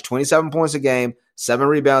 He averaged 27 points a game, 7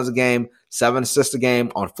 rebounds a game, 7 assists a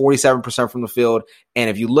game on 47% from the field. And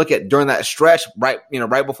if you look at during that stretch, right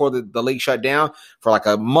before the league shut down, for like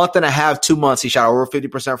a month and a half, 2 months, he shot over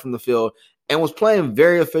 50% from the field and was playing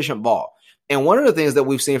very efficient ball. And one of the things that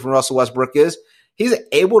we've seen from Russell Westbrook is he's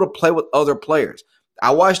able to play with other players.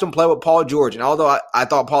 I watched him play with Paul George, and although I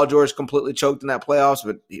thought Paul George completely choked in that playoffs,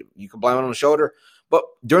 but you can blame him on the shoulder. But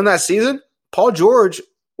during that season, Paul George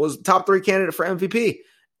was top 3 candidate for MVP.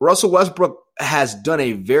 Russell Westbrook has done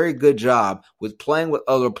a very good job with playing with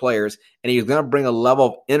other players, and he's going to bring a level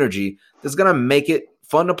of energy that's going to make it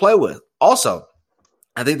fun to play with. Also,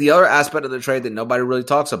 I think the other aspect of the trade that nobody really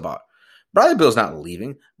talks about, Bradley Beal's not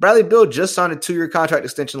leaving. Bradley Beal just signed a 2-year contract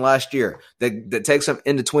extension last year that takes him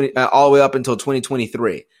into all the way up until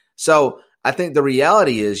 2023. So I think the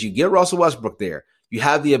reality is you get Russell Westbrook there. You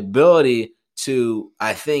have the ability to,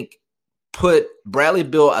 I think, put Bradley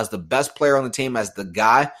Beal as the best player on the team, as the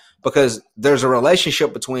guy, because there's a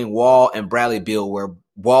relationship between Wall and Bradley Beal where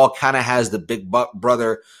Wall kind of has the big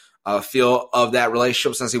brother feel of that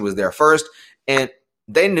relationship since he was there first. And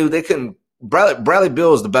they knew they couldn't. Bradley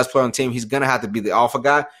Beal is the best player on the team. He's going to have to be the alpha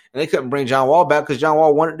guy. And they couldn't bring John Wall back because John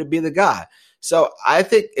Wall wanted to be the guy. So I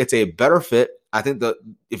think it's a better fit. I think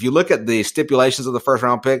if you look at the stipulations of the first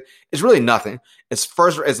round pick, it's really nothing. It's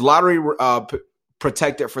lottery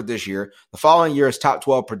protected for this year. The following year is top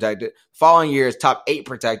 12 protected. The following year is top 8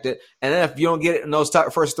 protected. And then if you don't get it in those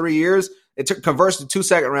first 3 years, it converts to 2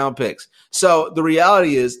 second-round picks. So the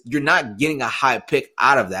reality is you're not getting a high pick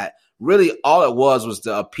out of that. Really, all it was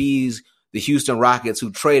to appease the Houston Rockets, who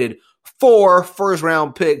traded 4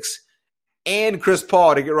 first-round picks and Chris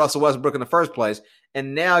Paul to get Russell Westbrook in the first place.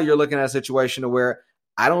 And now you're looking at a situation where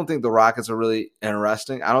I don't think the Rockets are really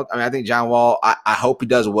interesting. I think John Wall, I hope he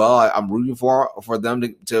does well. I'm rooting for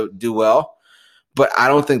them to do well. But I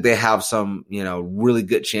don't think they have some, really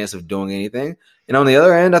good chance of doing anything. And on the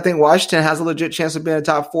other end, I think Washington has a legit chance of being a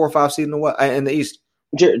top 4 or 5 seed in the East.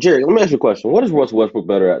 Jerry, let me ask you a question. What is Russell Westbrook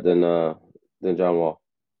better at than John Wall?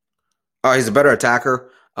 He's a better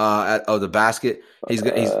attacker of the basket. He's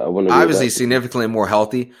obviously significantly more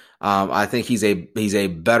healthy. I think he's a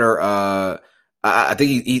better. I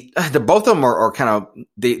think both of them are kind of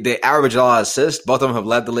they average a lot of assists. Both of them have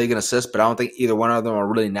led the league in assists, but I don't think either one of them are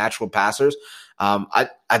really natural passers. I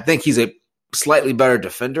think he's a slightly better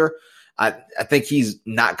defender. I think he's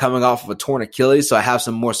not coming off of a torn Achilles, so I have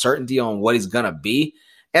some more certainty on what he's gonna be.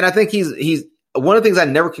 And I think he's one of the things I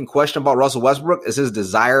never can question about Russell Westbrook is his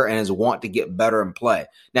desire and his want to get better and play.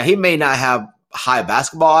 Now, he may not have high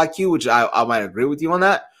basketball IQ, which I might agree with you on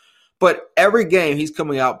that, but every game he's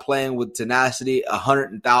coming out playing with tenacity,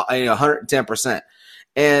 110%.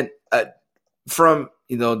 And from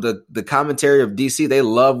the commentary of DC, they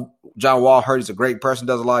love John Wall. Heard he's a great person,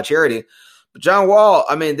 does a lot of charity. But John Wall,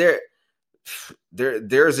 I mean,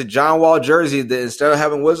 there's a John Wall jersey that instead of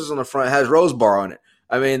having Wizards on the front has Rose Bar on it.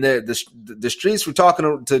 I mean, the streets were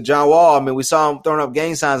talking to John Wall. I mean, we saw him throwing up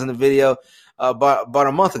gang signs in the video about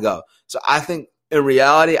a month ago. So I think in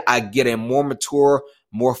reality, I get a more mature,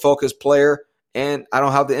 more focused player, and I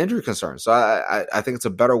don't have the injury concern. So I think it's a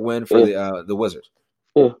better win for the Wizards.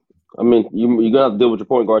 Yeah, I mean, you're going to have to deal with your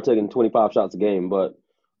point guard taking 25 shots a game, but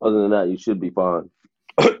other than that, you should be fine.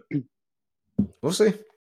 We'll see.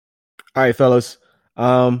 All right, fellas.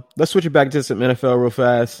 Let's switch it back to some NFL real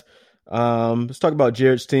fast. Let's talk about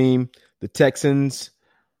Jared's team, the Texans.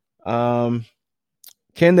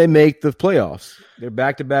 Can they make the playoffs? They're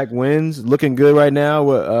back-to-back wins, looking good right now.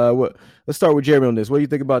 Let's start with Jared on this. What do you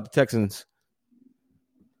think about the Texans?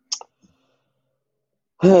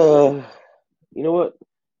 You know what?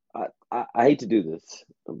 I hate to do this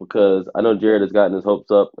because I know Jared has gotten his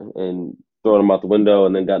hopes up and thrown them out the window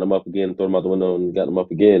and then gotten them up again, thrown them out the window and gotten them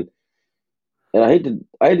up again. And I hate to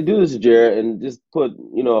do this to Jared and just put,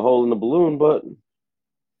 a hole in the balloon, but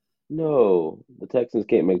no, the Texans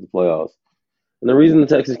can't make the playoffs. And the reason the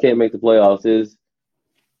Texans can't make the playoffs is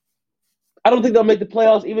I don't think they'll make the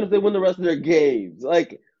playoffs even if they win the rest of their games.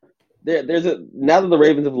 Like now that the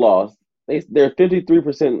Ravens have lost, they're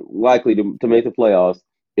 53% likely to make the playoffs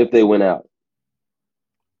if they win out.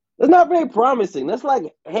 That's not very promising. That's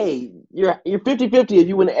like, hey, you're 50-50 if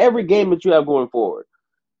you win every game that you have going forward.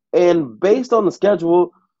 And based on the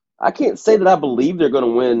schedule, I can't say that I believe they're going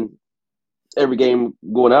to win every game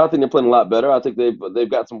going out. I think they're playing a lot better. I think they've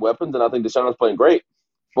got some weapons, and I think Deshaun's playing great.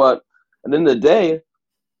 But at the end of the day,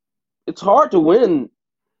 it's hard to win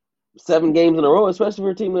 7 games in a row, especially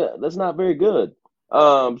for a team that's not very good.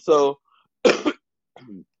 So I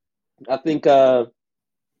think Deshaun's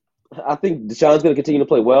going to continue to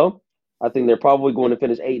play well. I think they're probably going to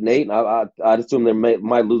finish 8-8. I'd assume they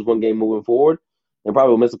might lose one game moving forward and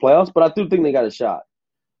probably will miss the playoffs. But I do think they got a shot.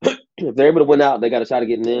 If they're able to win out, they got a shot at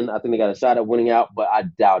getting in. I think they got a shot at winning out, but I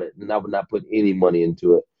doubt it, and I would not put any money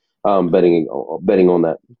into it. Betting on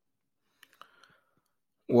that.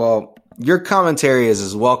 Well, your commentary is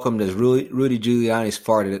as welcomed as Rudy Giuliani's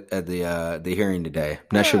fart at the hearing today.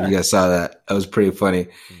 I'm not sure if you guys saw that. That was pretty funny.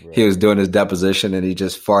 Right. He was doing his deposition and he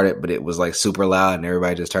just farted, but it was like super loud and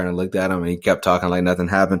everybody just turned and looked at him and he kept talking like nothing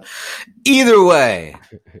happened. Either way,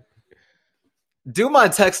 do my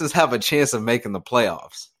Texans have a chance of making the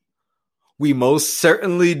playoffs? We most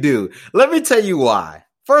certainly do. Let me tell you why.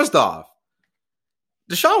 First off,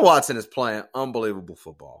 Deshaun Watson is playing unbelievable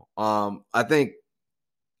football. I think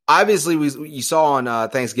obviously you saw on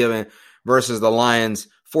Thanksgiving versus the Lions,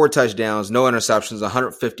 4 touchdowns, no interceptions,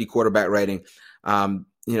 150 quarterback rating.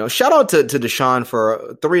 Shout out to Deshaun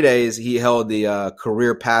for 3 days. He held the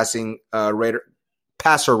career passer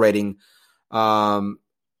rating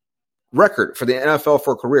record for the NFL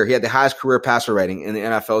for a career. He had the highest career passer rating in the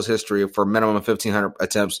NFL's history for a minimum of 1,500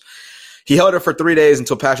 attempts. He held it for 3 days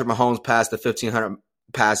until Patrick Mahomes passed the 1,500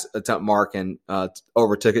 pass attempt mark and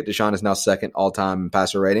overtook it. Deshaun is now second all-time in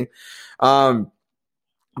passer rating. But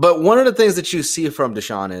one of the things that you see from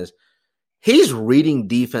Deshaun is he's reading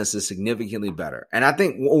defenses significantly better. And I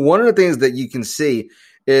think one of the things that you can see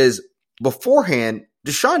is beforehand,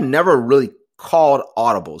 Deshaun never really called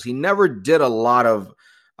audibles. He never did a lot of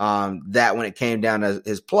that when it came down to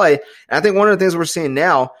his play. And I think one of the things we're seeing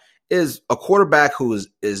now is a quarterback who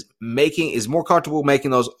is more comfortable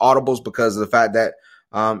making those audibles because of the fact that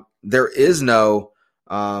there is no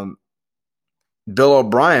Bill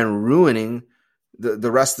O'Brien ruining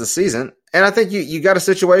the rest of the season. And I think you got a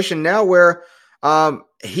situation now where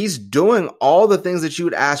he's doing all the things that you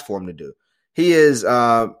would ask for him to do. He is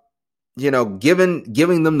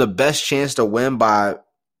giving them the best chance to win by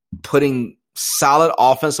putting solid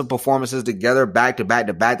offensive performances together back to back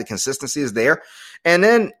to back. The consistency is there. And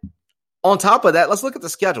then on top of that, let's look at the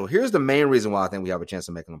schedule. Here's the main reason why I think we have a chance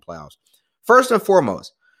of making the playoffs. First and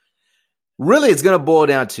foremost, really it's going to boil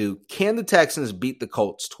down to, can the Texans beat the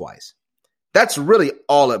Colts twice? That's really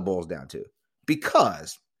all it boils down to.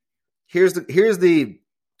 Because here's the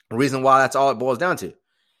reason why that's all it boils down to.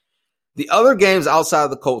 The other games outside of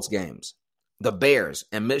the Colts games, the Bears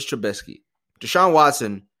and Mitch Trubisky, Deshaun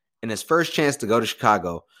Watson in his first chance to go to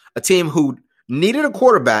Chicago, a team who needed a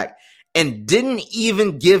quarterback and didn't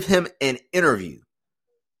even give him an interview.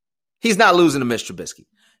 He's not losing to Mitch Trubisky.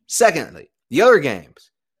 Secondly, the other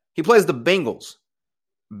games, he plays the Bengals.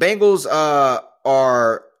 Bengals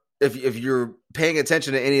are, if you're paying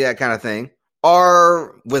attention to any of that kind of thing,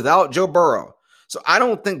 are without Joe Burrow. So I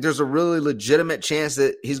don't think there's a really legitimate chance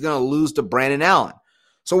that he's going to lose to Brandon Allen.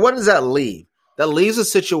 So what does that leave? That leaves a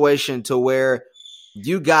situation to where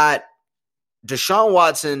you got Deshaun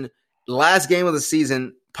Watson, last game of the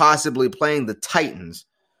season, possibly playing the Titans,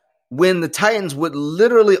 when the Titans would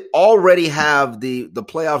literally already have the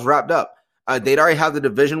playoffs wrapped up. They'd already have the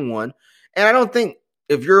division won. And I don't think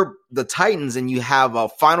if you're the Titans and you have a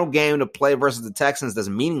final game to play versus the Texans that's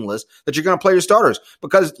meaningless, that you're going to play your starters.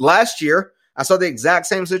 Because last year, I saw the exact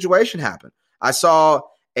same situation happen. I saw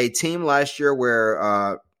a team last year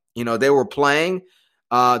where, they were playing.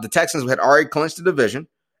 The Texans had already clinched the division.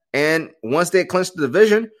 And once they clinched the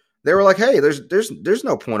division, they were like, hey, there's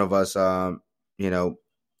no point of us,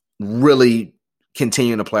 really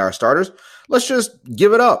continuing to play our starters. Let's just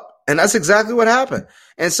give it up. And that's exactly what happened.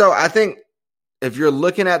 And so I think if you're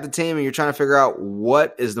looking at the team and you're trying to figure out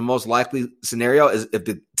what is the most likely scenario is if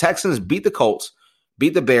the Texans beat the Colts,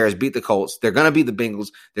 beat the Bears, beat the Colts, they're going to beat the Bengals.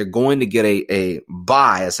 They're going to get a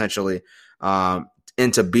bye essentially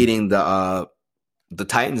into beating the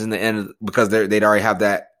Titans in the end because they'd already have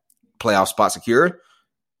that playoff spot secured.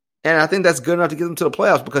 And I think that's good enough to get them to the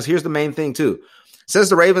playoffs because here's the main thing too. Since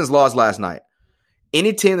the Ravens lost last night,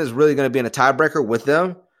 any team that's really going to be in a tiebreaker with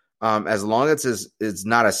them, as long as it's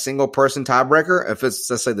not a single person tiebreaker, if it's,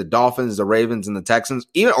 let's say, the Dolphins, the Ravens, and the Texans,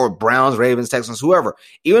 even or Browns, Ravens, Texans, whoever,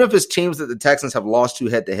 even if it's teams that the Texans have lost to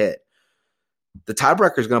head to head, the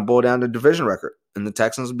tiebreaker is going to boil down to division record, and the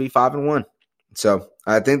Texans will be 5-1. So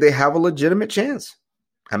I think they have a legitimate chance.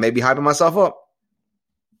 I may be hyping myself up.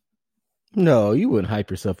 No, you wouldn't hype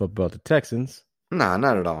yourself up about the Texans. Nah,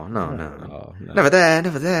 not at all. No. Never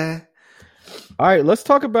there. All right, let's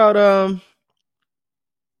talk about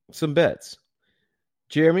some bets.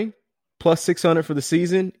 Jeremy, plus 600 for the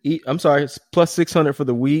season. I'm sorry, plus 600 for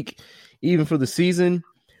the week, even for the season.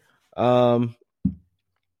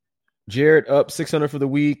 Jared up 600 for the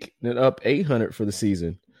week, then up 800 for the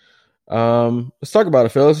season. Let's talk about it,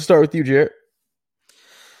 fellas. Let's start with you, Jared.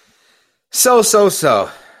 So.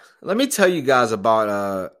 Let me tell you guys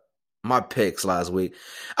about my picks last week.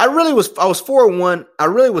 I was 4-1. I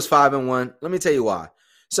really was 5-1. Let me tell you why.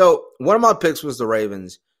 So one of my picks was the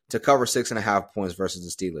Ravens to cover 6.5 points versus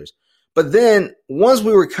the Steelers. But then once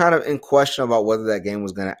we were kind of in question about whether that game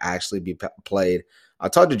was going to actually be played, I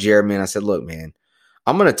talked to Jeremy and I said, look, man,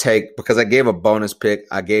 I'm going to take, because I gave a bonus pick.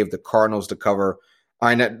 I gave the Cardinals to cover.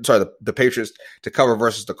 The Patriots to cover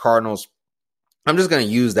versus the Cardinals. I'm just going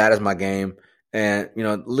to use that as my game. And,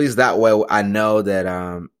 at least that way I know that,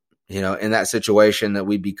 in that situation that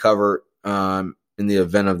we'd be covered in the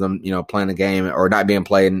event of them, playing the game or not being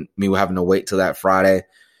played and me having to wait till that Friday.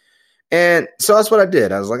 And so that's what I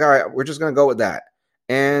did. I was like, all right, we're just going to go with that.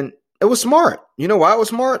 And it was smart. You know why it was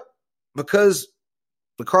smart? Because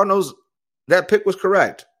the Cardinals, that pick was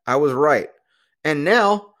correct. I was right. And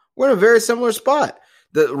now we're in a very similar spot.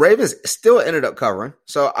 The Ravens still ended up covering,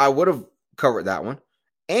 so I would have covered that one.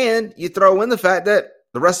 And you throw in the fact that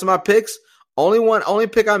the rest of my picks, only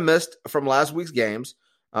pick I missed from last week's games.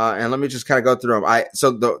 And let me just kind of go through them.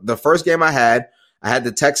 So the first game I had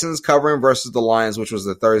the Texans covering versus the Lions, which was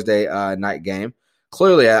the Thursday night game.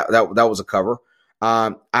 Clearly, that was a cover.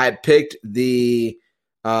 I had picked the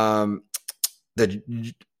only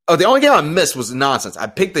game I missed was nonsense. I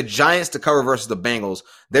picked the Giants to cover versus the Bengals.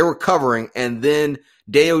 They were covering, and then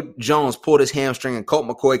Daniel Jones pulled his hamstring, and Colt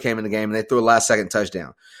McCoy came in the game, and they threw a last-second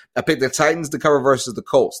touchdown. I picked the Titans to cover versus the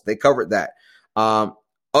Colts. They covered that.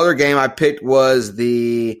 Other game I picked was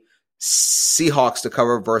the Seahawks to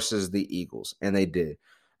cover versus the Eagles, and they did.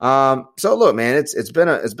 So look, man, it's been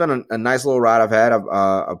a nice little ride I've had.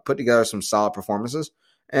 I've put together some solid performances,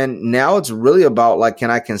 and now it's really about, like,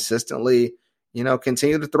 can I consistently,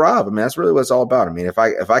 continue to thrive? I mean, that's really what it's all about. I mean, if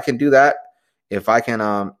I can do that, if I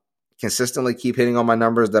can consistently keep hitting on my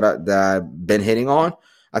numbers that I've been hitting on,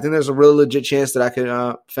 I think there's a really legit chance that I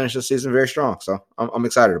could finish the season very strong. So I'm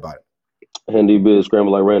excited about it. Handy bit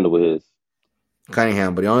scramble like Randall with his.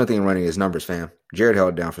 Cunningham, but the only thing running is numbers, fam. Jared held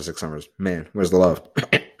it down for 600. Man, where's the love?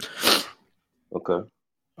 Okay. All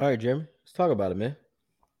right, Jeremy, let's talk about it, man.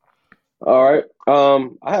 All right.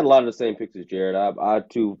 I had a lot of the same picks as Jared. I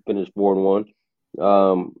too finished 4-1.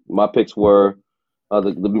 My picks were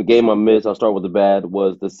the game I missed. I'll start with the bad.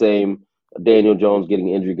 Was the same Daniel Jones getting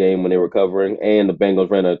injury game when they were covering, and the Bengals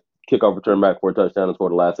ran a kickoff return back for a touchdown and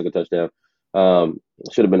scored a last-second touchdown.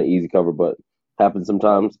 Should have been an easy cover, but happens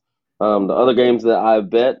sometimes. The other games that I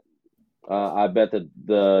bet that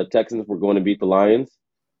the Texans were going to beat the Lions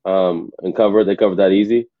and cover. They covered that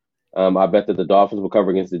easy. I bet that the Dolphins will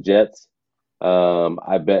cover against the Jets.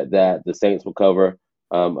 I bet that the Saints will cover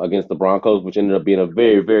against the Broncos, which ended up being a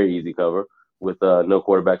very, very easy cover with no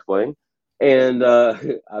quarterbacks playing. And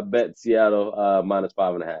I bet Seattle minus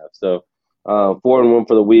 5.5. So 4-1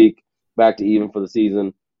 for the week, back to even for the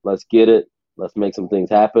season. Let's get it. Let's make some things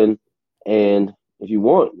happen. And if you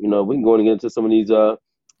want, we can go and get into some of these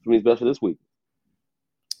bets for this week.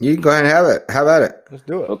 You can go ahead and have it. How about it? Let's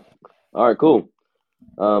do it. Okay. All right, cool.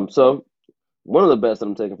 So one of the bets that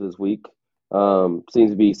I'm taking for this week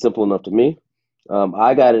seems to be simple enough to me.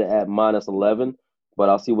 I got it at minus 11, but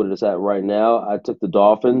I'll see what it is at right now. I took the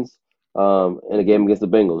Dolphins in a game against the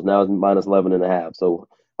Bengals. Now it's minus 11.5. So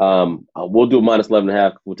we'll do a minus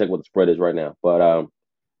 11.5. We'll take what the spread is right now. But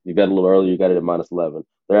you got a little earlier. You got it at minus 11.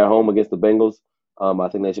 They're at home against the Bengals. I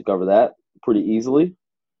think they should cover that pretty easily.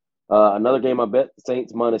 Another game I bet,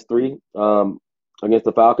 Saints -3 against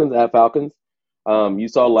the Falcons, at Falcons. You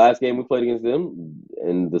saw last game we played against them,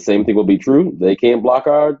 and the same thing will be true. They can't block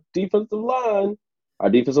our defensive line. Our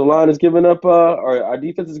defensive line is giving up, or our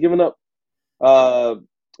defense is giving up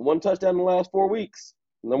one touchdown in the last 4 weeks.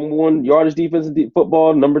 Number 1 yardage defense in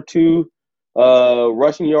football. Number 2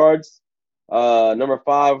 rushing yards. Number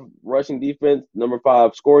 5 rushing defense. Number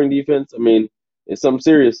 5 scoring defense. I mean, it's something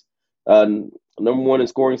serious. Number 1 in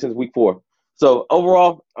scoring since week 4. So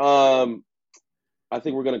overall, I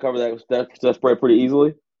think we're going to cover that spread pretty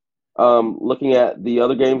easily. Looking at the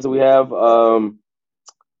other games that we have,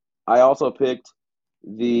 I also picked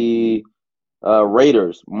the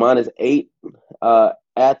Raiders -8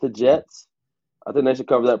 at the Jets. I think they should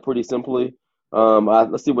cover that pretty simply.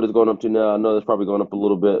 Let's see what it's going up to now. I know it's probably going up a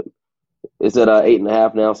little bit. It's at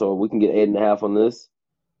 8.5 now, so we can get 8.5 on this.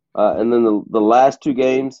 And then the last 2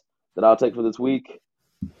 games that I'll take for this week,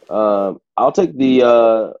 I'll take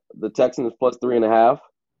the Texans +3.5.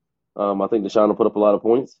 I think Deshaun will put up a lot of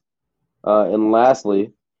points. And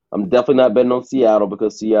lastly, I'm definitely not betting on Seattle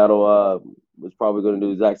because Seattle was probably going to do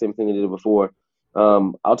the exact same thing they did before.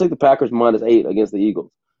 I'll take the Packers -8 against the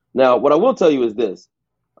Eagles. Now, what I will tell you is this.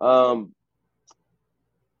 The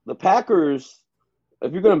Packers,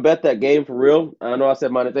 if you're going to bet that game for real, I know I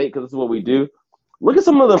said -8 because this is what we do. Look at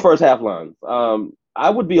some of the first half lines. I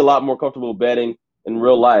would be a lot more comfortable betting in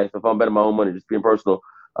real life if I'm betting my own money, just being personal.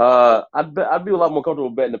 I'd be a lot more comfortable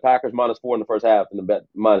betting the Packers -4 in the first half than the bet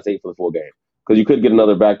 -8 for the full game because you could get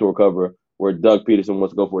another backdoor cover where Doug Peterson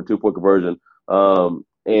wants to go for a 2-point conversion and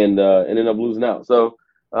end up losing out. So,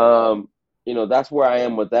 that's where I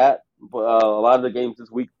am with that. But a lot of the games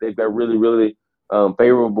this week, they've got really, really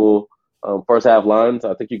favorable first half lines.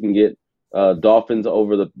 I think you can get Dolphins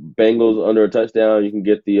over the Bengals under a touchdown. You can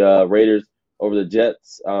get the Raiders over the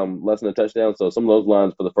Jets less than a touchdown. So some of those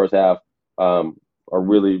lines for the first half are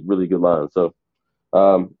really, really good lines. So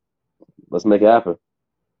let's make it happen.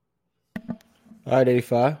 All right,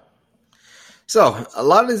 85. So a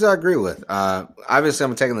lot of these I agree with. Obviously,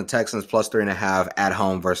 I'm taking the Texans +3.5 at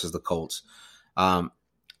home versus the Colts.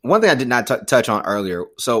 One thing I did not touch on earlier.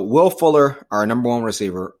 So Will Fuller, our number 1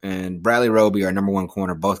 receiver, and Bradley Roby, our number 1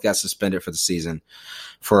 corner, both got suspended for the season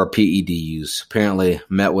for PED use. Apparently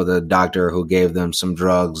met with a doctor who gave them some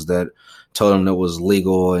drugs that told them it was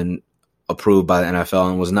legal and approved by the NFL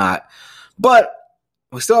and was not. But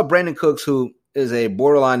we still have Brandon Cooks, who is a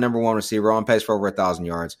borderline number 1 receiver on pace for over 1,000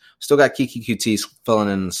 yards. Still got Kiki QT filling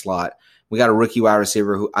in the slot. We got a rookie wide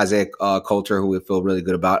receiver, Isaiah Coulter, who we feel really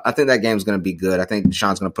good about. I think that game's going to be good. I think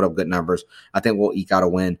Deshaun's going to put up good numbers. I think we'll eke out a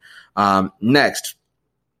win. Next,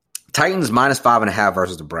 Titans -5.5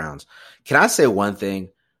 versus the Browns. Can I say one thing?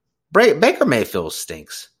 Baker Mayfield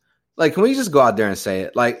stinks. Like, can we just go out there and say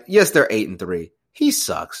it? Like, yes, they're 8-3. He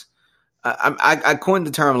sucks. I coined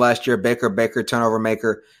the term last year, Baker, turnover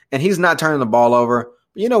maker, and he's not turning the ball over.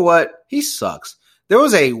 But you know what? He sucks. There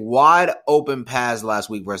was a wide open pass last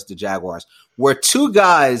week versus the Jaguars where 2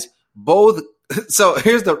 guys both. So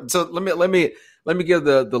let me give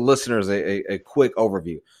the listeners a quick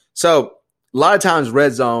overview. So a lot of times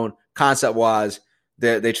red zone concept wise,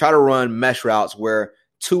 they try to run mesh routes where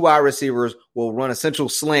 2 wide receivers will run essential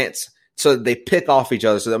slants so that they pick off each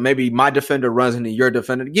other. So that maybe my defender runs into your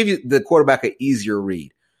defender to give you the quarterback an easier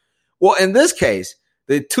read. Well, in this case,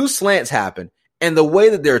 the 2 slants happen, and the way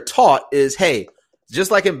that they're taught is, hey, just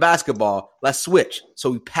like in basketball, let's switch.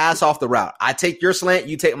 So we pass off the route. I take your slant,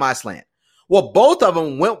 you take my slant. Well, both of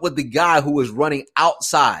them went with the guy who was running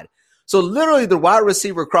outside. So literally the wide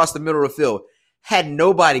receiver across the middle of the field had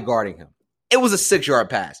nobody guarding him. It was a 6-yard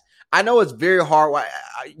pass. I know it's very hard.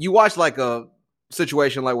 You watch like a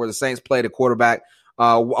situation like where the Saints played a quarterback,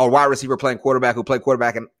 a wide receiver playing quarterback who played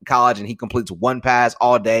quarterback in college, and he completes 1 pass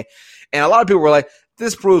all day. And a lot of people were like,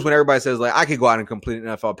 this proves when everybody says, like, I could go out and complete an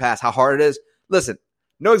NFL pass, how hard it is. Listen,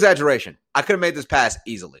 no exaggeration. I could have made this pass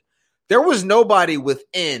easily. There was nobody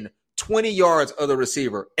within 20 yards of the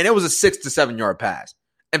receiver, and it was a 6 to 7 yard pass.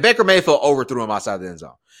 And Baker Mayfield overthrew him outside the end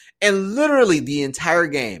zone. And literally the entire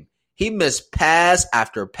game, he missed pass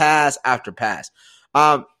after pass after pass.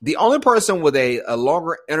 The only person with a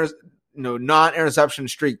longer non-interception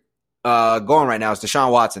streak going right now is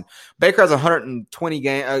Deshaun Watson. Baker has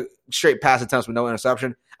 120 straight pass attempts with no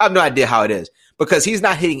interception. I have no idea how it is because he's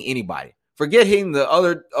not hitting anybody. Forget hitting the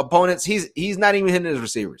other opponents. He's not even hitting his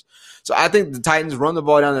receivers. So I think the Titans run the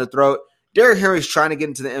ball down their throat. Derrick Henry's trying to get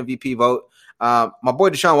into the MVP vote. My boy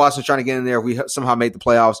Deshaun Watson's trying to get in there if we somehow make the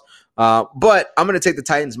playoffs. But I'm going to take the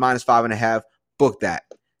Titans -5.5. Book that.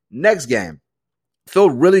 Next game. Feel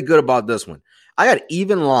really good about this one. I got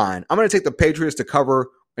even line. I'm going to take the Patriots to cover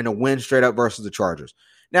and to win straight up versus the Chargers.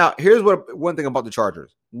 Now, here's one thing about the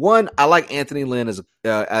Chargers. One, I like Anthony Lynn as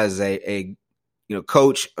a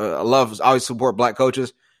coach. I always support black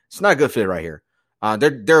coaches. It's not a good fit right here.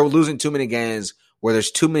 They're losing too many games where there's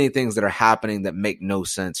too many things that are happening that make no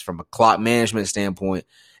sense from a clock management standpoint.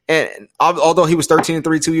 And although he was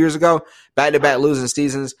 13-3 2 years ago, back-to-back losing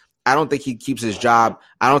seasons, I don't think he keeps his job.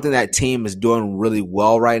 I don't think that team is doing really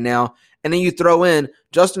well right now. And then you throw in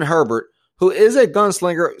Justin Herbert, who is a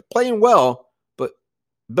gunslinger, playing well, but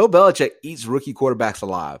Bill Belichick eats rookie quarterbacks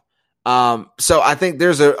alive. So I think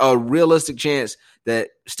there's a realistic chance that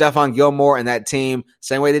Stephon Gilmore and that team,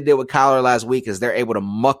 same way they did with Kyler last week, is they're able to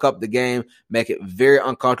muck up the game, make it very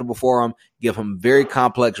uncomfortable for him, give him very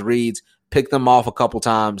complex reads, pick them off a couple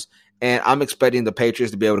times. And I'm expecting the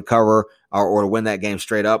Patriots to be able to cover or to win that game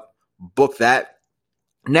straight up. Book that.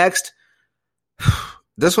 Next,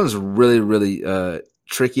 this one's really, really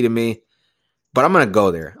tricky to me, but I'm going to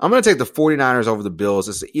go there. I'm going to take the 49ers over the Bills.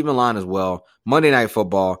 It's an even line as well. Monday Night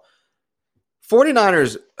Football.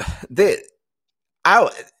 49ers, the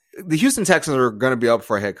Houston Texans are going to be up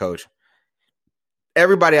for a head coach.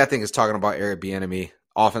 Everybody, I think, is talking about Eric Bieniemy,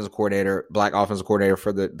 offensive coordinator, black offensive coordinator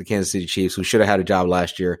for the Kansas City Chiefs, who should have had a job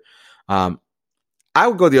last year. I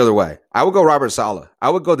would go the other way. I would go Robert Saleh. I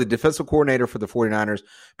would go the defensive coordinator for the 49ers,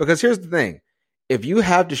 because here's the thing. If you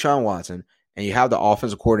have Deshaun Watson and you have the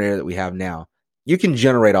offensive coordinator that we have now, you can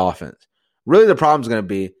generate offense. Really, the problem is going to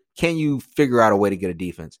be, can you figure out a way to get a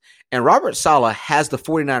defense? And Robert Saleh has the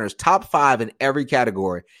 49ers top 5 in every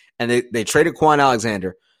category, and they traded Quan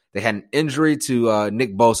Alexander. They had an injury to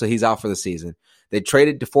Nick Bosa. He's out for the season. They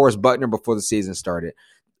traded DeForest Buckner before the season started.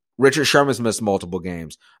 Richard Sherman's missed multiple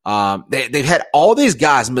games. They've had all these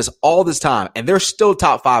guys miss all this time, and they're still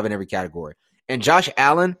top 5 in every category. And Josh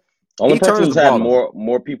Allen, only person who's had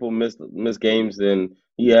more people miss games than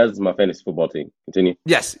he has is my fantasy football team. Continue.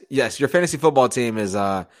 Yes. Your fantasy football team is,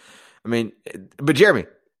 but Jeremy,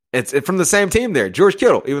 it's from the same team there. George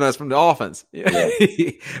Kittle, even though it's from the offense. Yeah.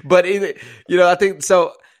 But I think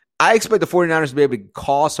so. I expect the 49ers to be able to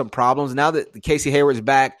cause some problems. Now that Casey Hayward's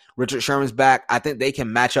back, Richard Sherman's back, I think they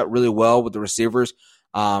can match up really well with the receivers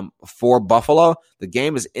for Buffalo. The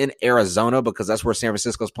game is in Arizona because that's where San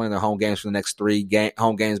Francisco's playing their home games for the next 3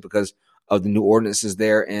 home games because of the new ordinances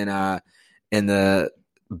there in the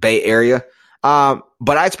Bay Area. But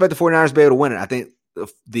I expect the 49ers to be able to win it. I think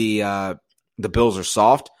the Bills are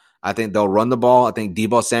soft. I think they'll run the ball. I think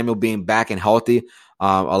Deebo Samuel being back and healthy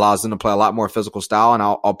allows them to play a lot more physical style, and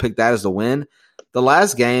I'll pick that as the win. The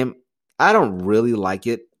last game, I don't really like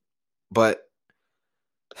it, but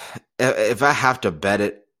if I have to bet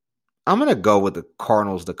it, I'm going to go with the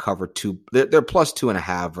Cardinals to cover 2. They're plus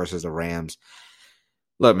 2.5 versus the Rams.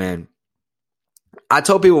 Look, man, I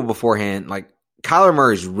told people beforehand, like, Kyler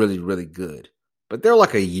Murray is really, really good, but they're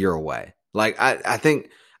like a year away. Like, I think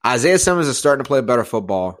Isaiah Simmons is starting to play better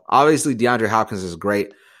football. Obviously, DeAndre Hopkins is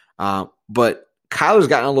great, but Kyler's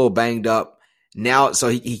gotten a little banged up now, so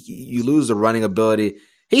you lose the running ability.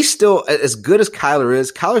 He's still, as good as Kyler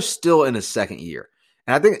is, Kyler's still in his second year.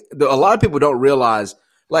 And I think a lot of people don't realize,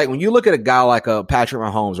 like, when you look at a guy like a Patrick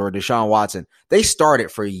Mahomes or a Deshaun Watson, they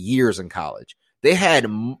started for years in college. They had,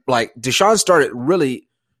 like, Deshaun started really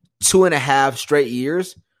 2.5 straight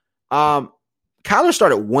years. Kyler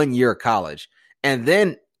started 1 year of college. And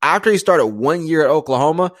then after he started 1 year at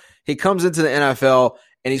Oklahoma, he comes into the NFL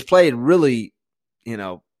and he's played really,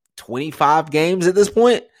 25 games at this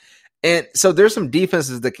point. And so there's some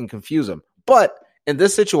defenses that can confuse him. But in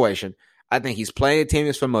this situation, I think he's playing a team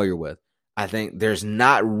he's familiar with. I think there's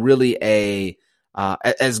not really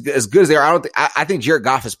as good as they are. I think Jared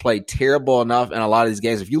Goff has played terrible enough in a lot of these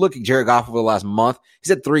games. If you look at Jared Goff over the last month, he's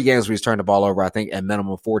had 3 games where he's turned the ball over, I think, at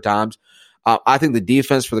minimum 4 times. I think the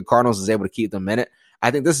defense for the Cardinals is able to keep them in it. I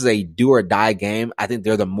think this is a do or die game. I think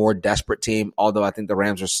they're the more desperate team, although I think the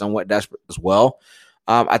Rams are somewhat desperate as well.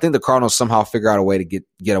 I think the Cardinals somehow figure out a way to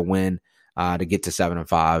get a win to get to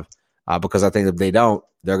 7-5 because I think if they don't,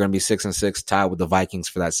 they're going to be 6-6 tied with the Vikings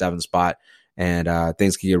for that 7th spot, and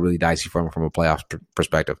things can get really dicey from a playoff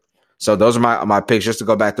perspective. So those are my picks. Just to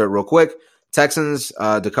go back through it real quick: Texans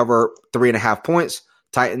to cover 3.5 points.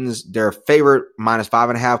 Titans, their favorite, minus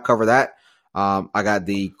 5.5, cover that. I got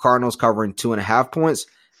the Cardinals covering 2.5 points.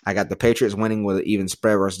 I got the Patriots winning with an even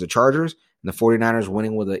spread versus the Chargers, and the 49ers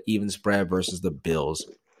winning with an even spread versus the Bills.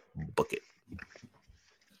 Book it.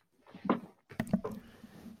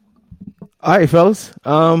 All right, fellas.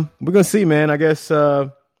 We're gonna see, man. I guess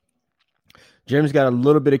Jim's got a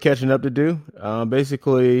little bit of catching up to do.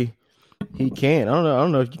 Basically, he can. I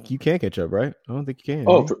don't know if you can catch up, right? I don't think you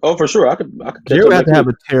can. For sure. I could catch Jerry up would have to next have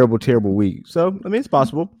week. a terrible week. So I mean, it's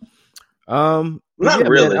possible. Not yeah,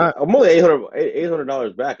 really. Man, I'm only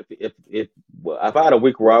 $800 back. If I had a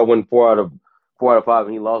week where I won 4 out of 5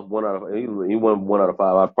 and he lost 1 out of he won 1 out of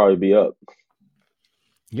 5, I'd probably be up.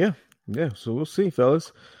 Yeah. So we'll see,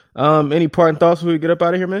 fellas. Any parting thoughts before we get up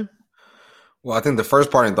out of here, man? Well, I think the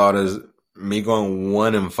first parting thought is me going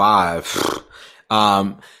 1-5.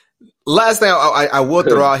 Last thing I will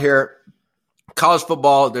throw out here, college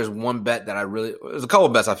football. There's one bet that there's a couple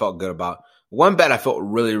of bets I felt good about. One bet I felt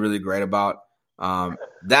really, really great about.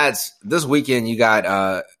 That's this weekend. You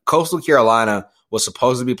got Coastal Carolina was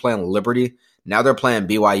supposed to be playing Liberty. Now they're playing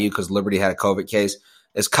BYU because Liberty had a COVID case.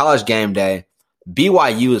 It's college game day.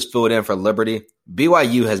 BYU is filled in for Liberty.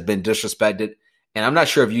 BYU has been disrespected. And I'm not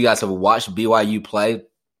sure if you guys have watched BYU play.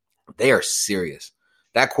 They are serious.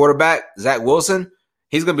 That quarterback, Zach Wilson,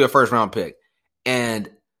 he's going to be a first-round pick. And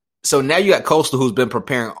so now you got Coastal, who's been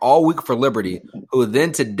preparing all week for Liberty, who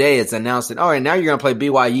then today it's announced that, all right, now you're going to play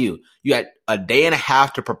BYU. You got a day and a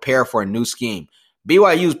half to prepare for a new scheme.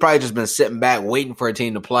 BYU's probably just been sitting back waiting for a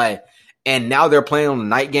team to play. And now they're playing on the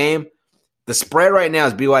night game. The spread right now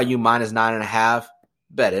is BYU minus 9.5.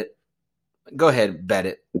 Bet it. Go ahead, bet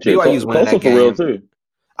it. BYU's winning that game. For real too.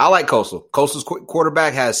 I like Coastal. Coastal's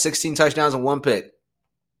quarterback has 16 touchdowns and 1 pick.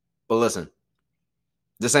 But listen,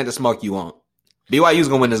 this ain't the smoke you want. BYU's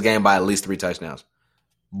going to win this game by at least 3 touchdowns.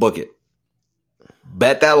 Book it.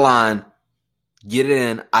 Bet that line. Get it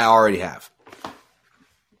in. I already have.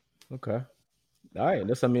 Okay. All right.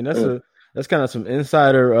 That's kind of some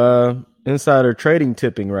insider trading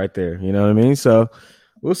tipping right there. You know what I mean? So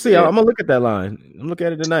we'll see. Yeah. I'm gonna look at that line. I'm looking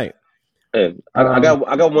at it tonight. Hey, I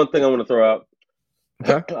got one thing I want to throw out.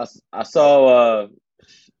 Okay. I saw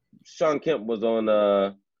Sean Kemp was on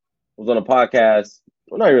a podcast.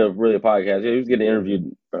 Well, not really a podcast. He was getting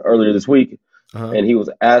interviewed earlier this week, and he was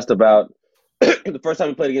asked about the first time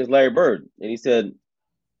he played against Larry Bird, and he said,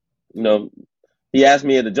 he asked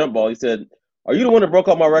me at the jump ball. He said, "Are you the one that broke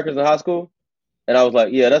all my records in high school?" And I was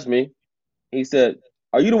like, "Yeah, that's me." He said,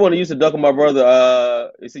 "Are you the one that used to dunk on my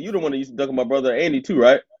brother?" He said, "You the one that used to dunk on my brother Andy too,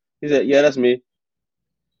 right?" He said, "Yeah, that's me."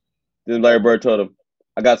 Then Larry Bird told him,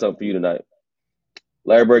 "I got something for you tonight."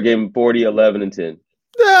 Larry Bird gave him 40, 11, and 10.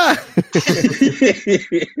 Larry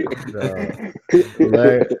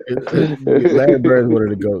Bird's one of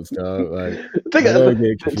the GOATs, dog. Like,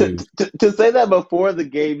 to say that before the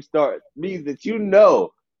game starts means that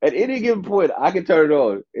at any given point I can turn it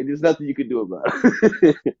on and there's nothing you can do about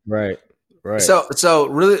it. Right. So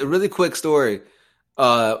really, really quick story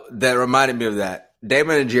that reminded me of that.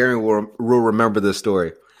 Damon and Jeremy will remember this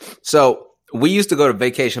story. So we used to go to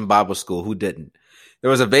Vacation Bible School. Who didn't?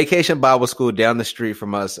 There was a Vacation Bible School down the street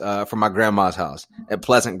from us, from my grandma's house at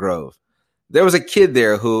Pleasant Grove. There was a kid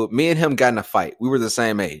there who me and him got in a fight. We were the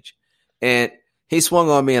same age. And he swung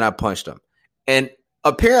on me and I punched him. And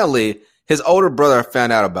apparently his older brother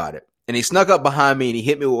found out about it. And he snuck up behind me and he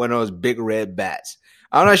hit me with one of those big red bats.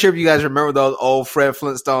 I'm not sure if you guys remember those old Fred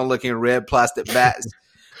Flintstone looking red plastic bats.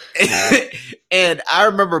 And I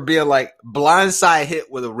remember being like blindside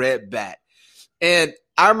hit with a red bat. And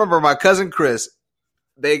I remember my cousin Chris,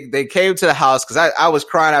 they came to the house because I was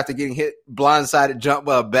crying after getting hit blindsided, jumped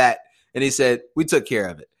by a bat. And he said, "We took care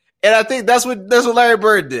of it." And I think that's what Larry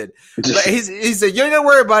Bird did. Like, he said, "You ain't gonna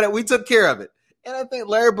worry about it. We took care of it." And I think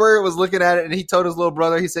Larry Bird was looking at it and he told his little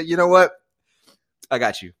brother, he said, "You know what? I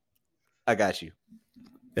got you.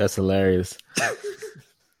 That's hilarious.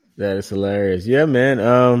 That is hilarious. Yeah, man.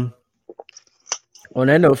 On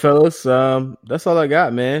that note, fellas, that's all I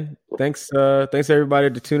got, man. Thanks everybody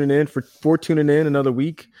for tuning in another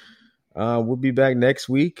week. We'll be back next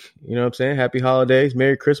week. You know what I'm saying? Happy holidays,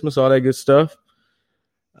 Merry Christmas, all that good stuff.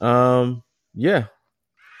 Yeah.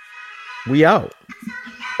 We out.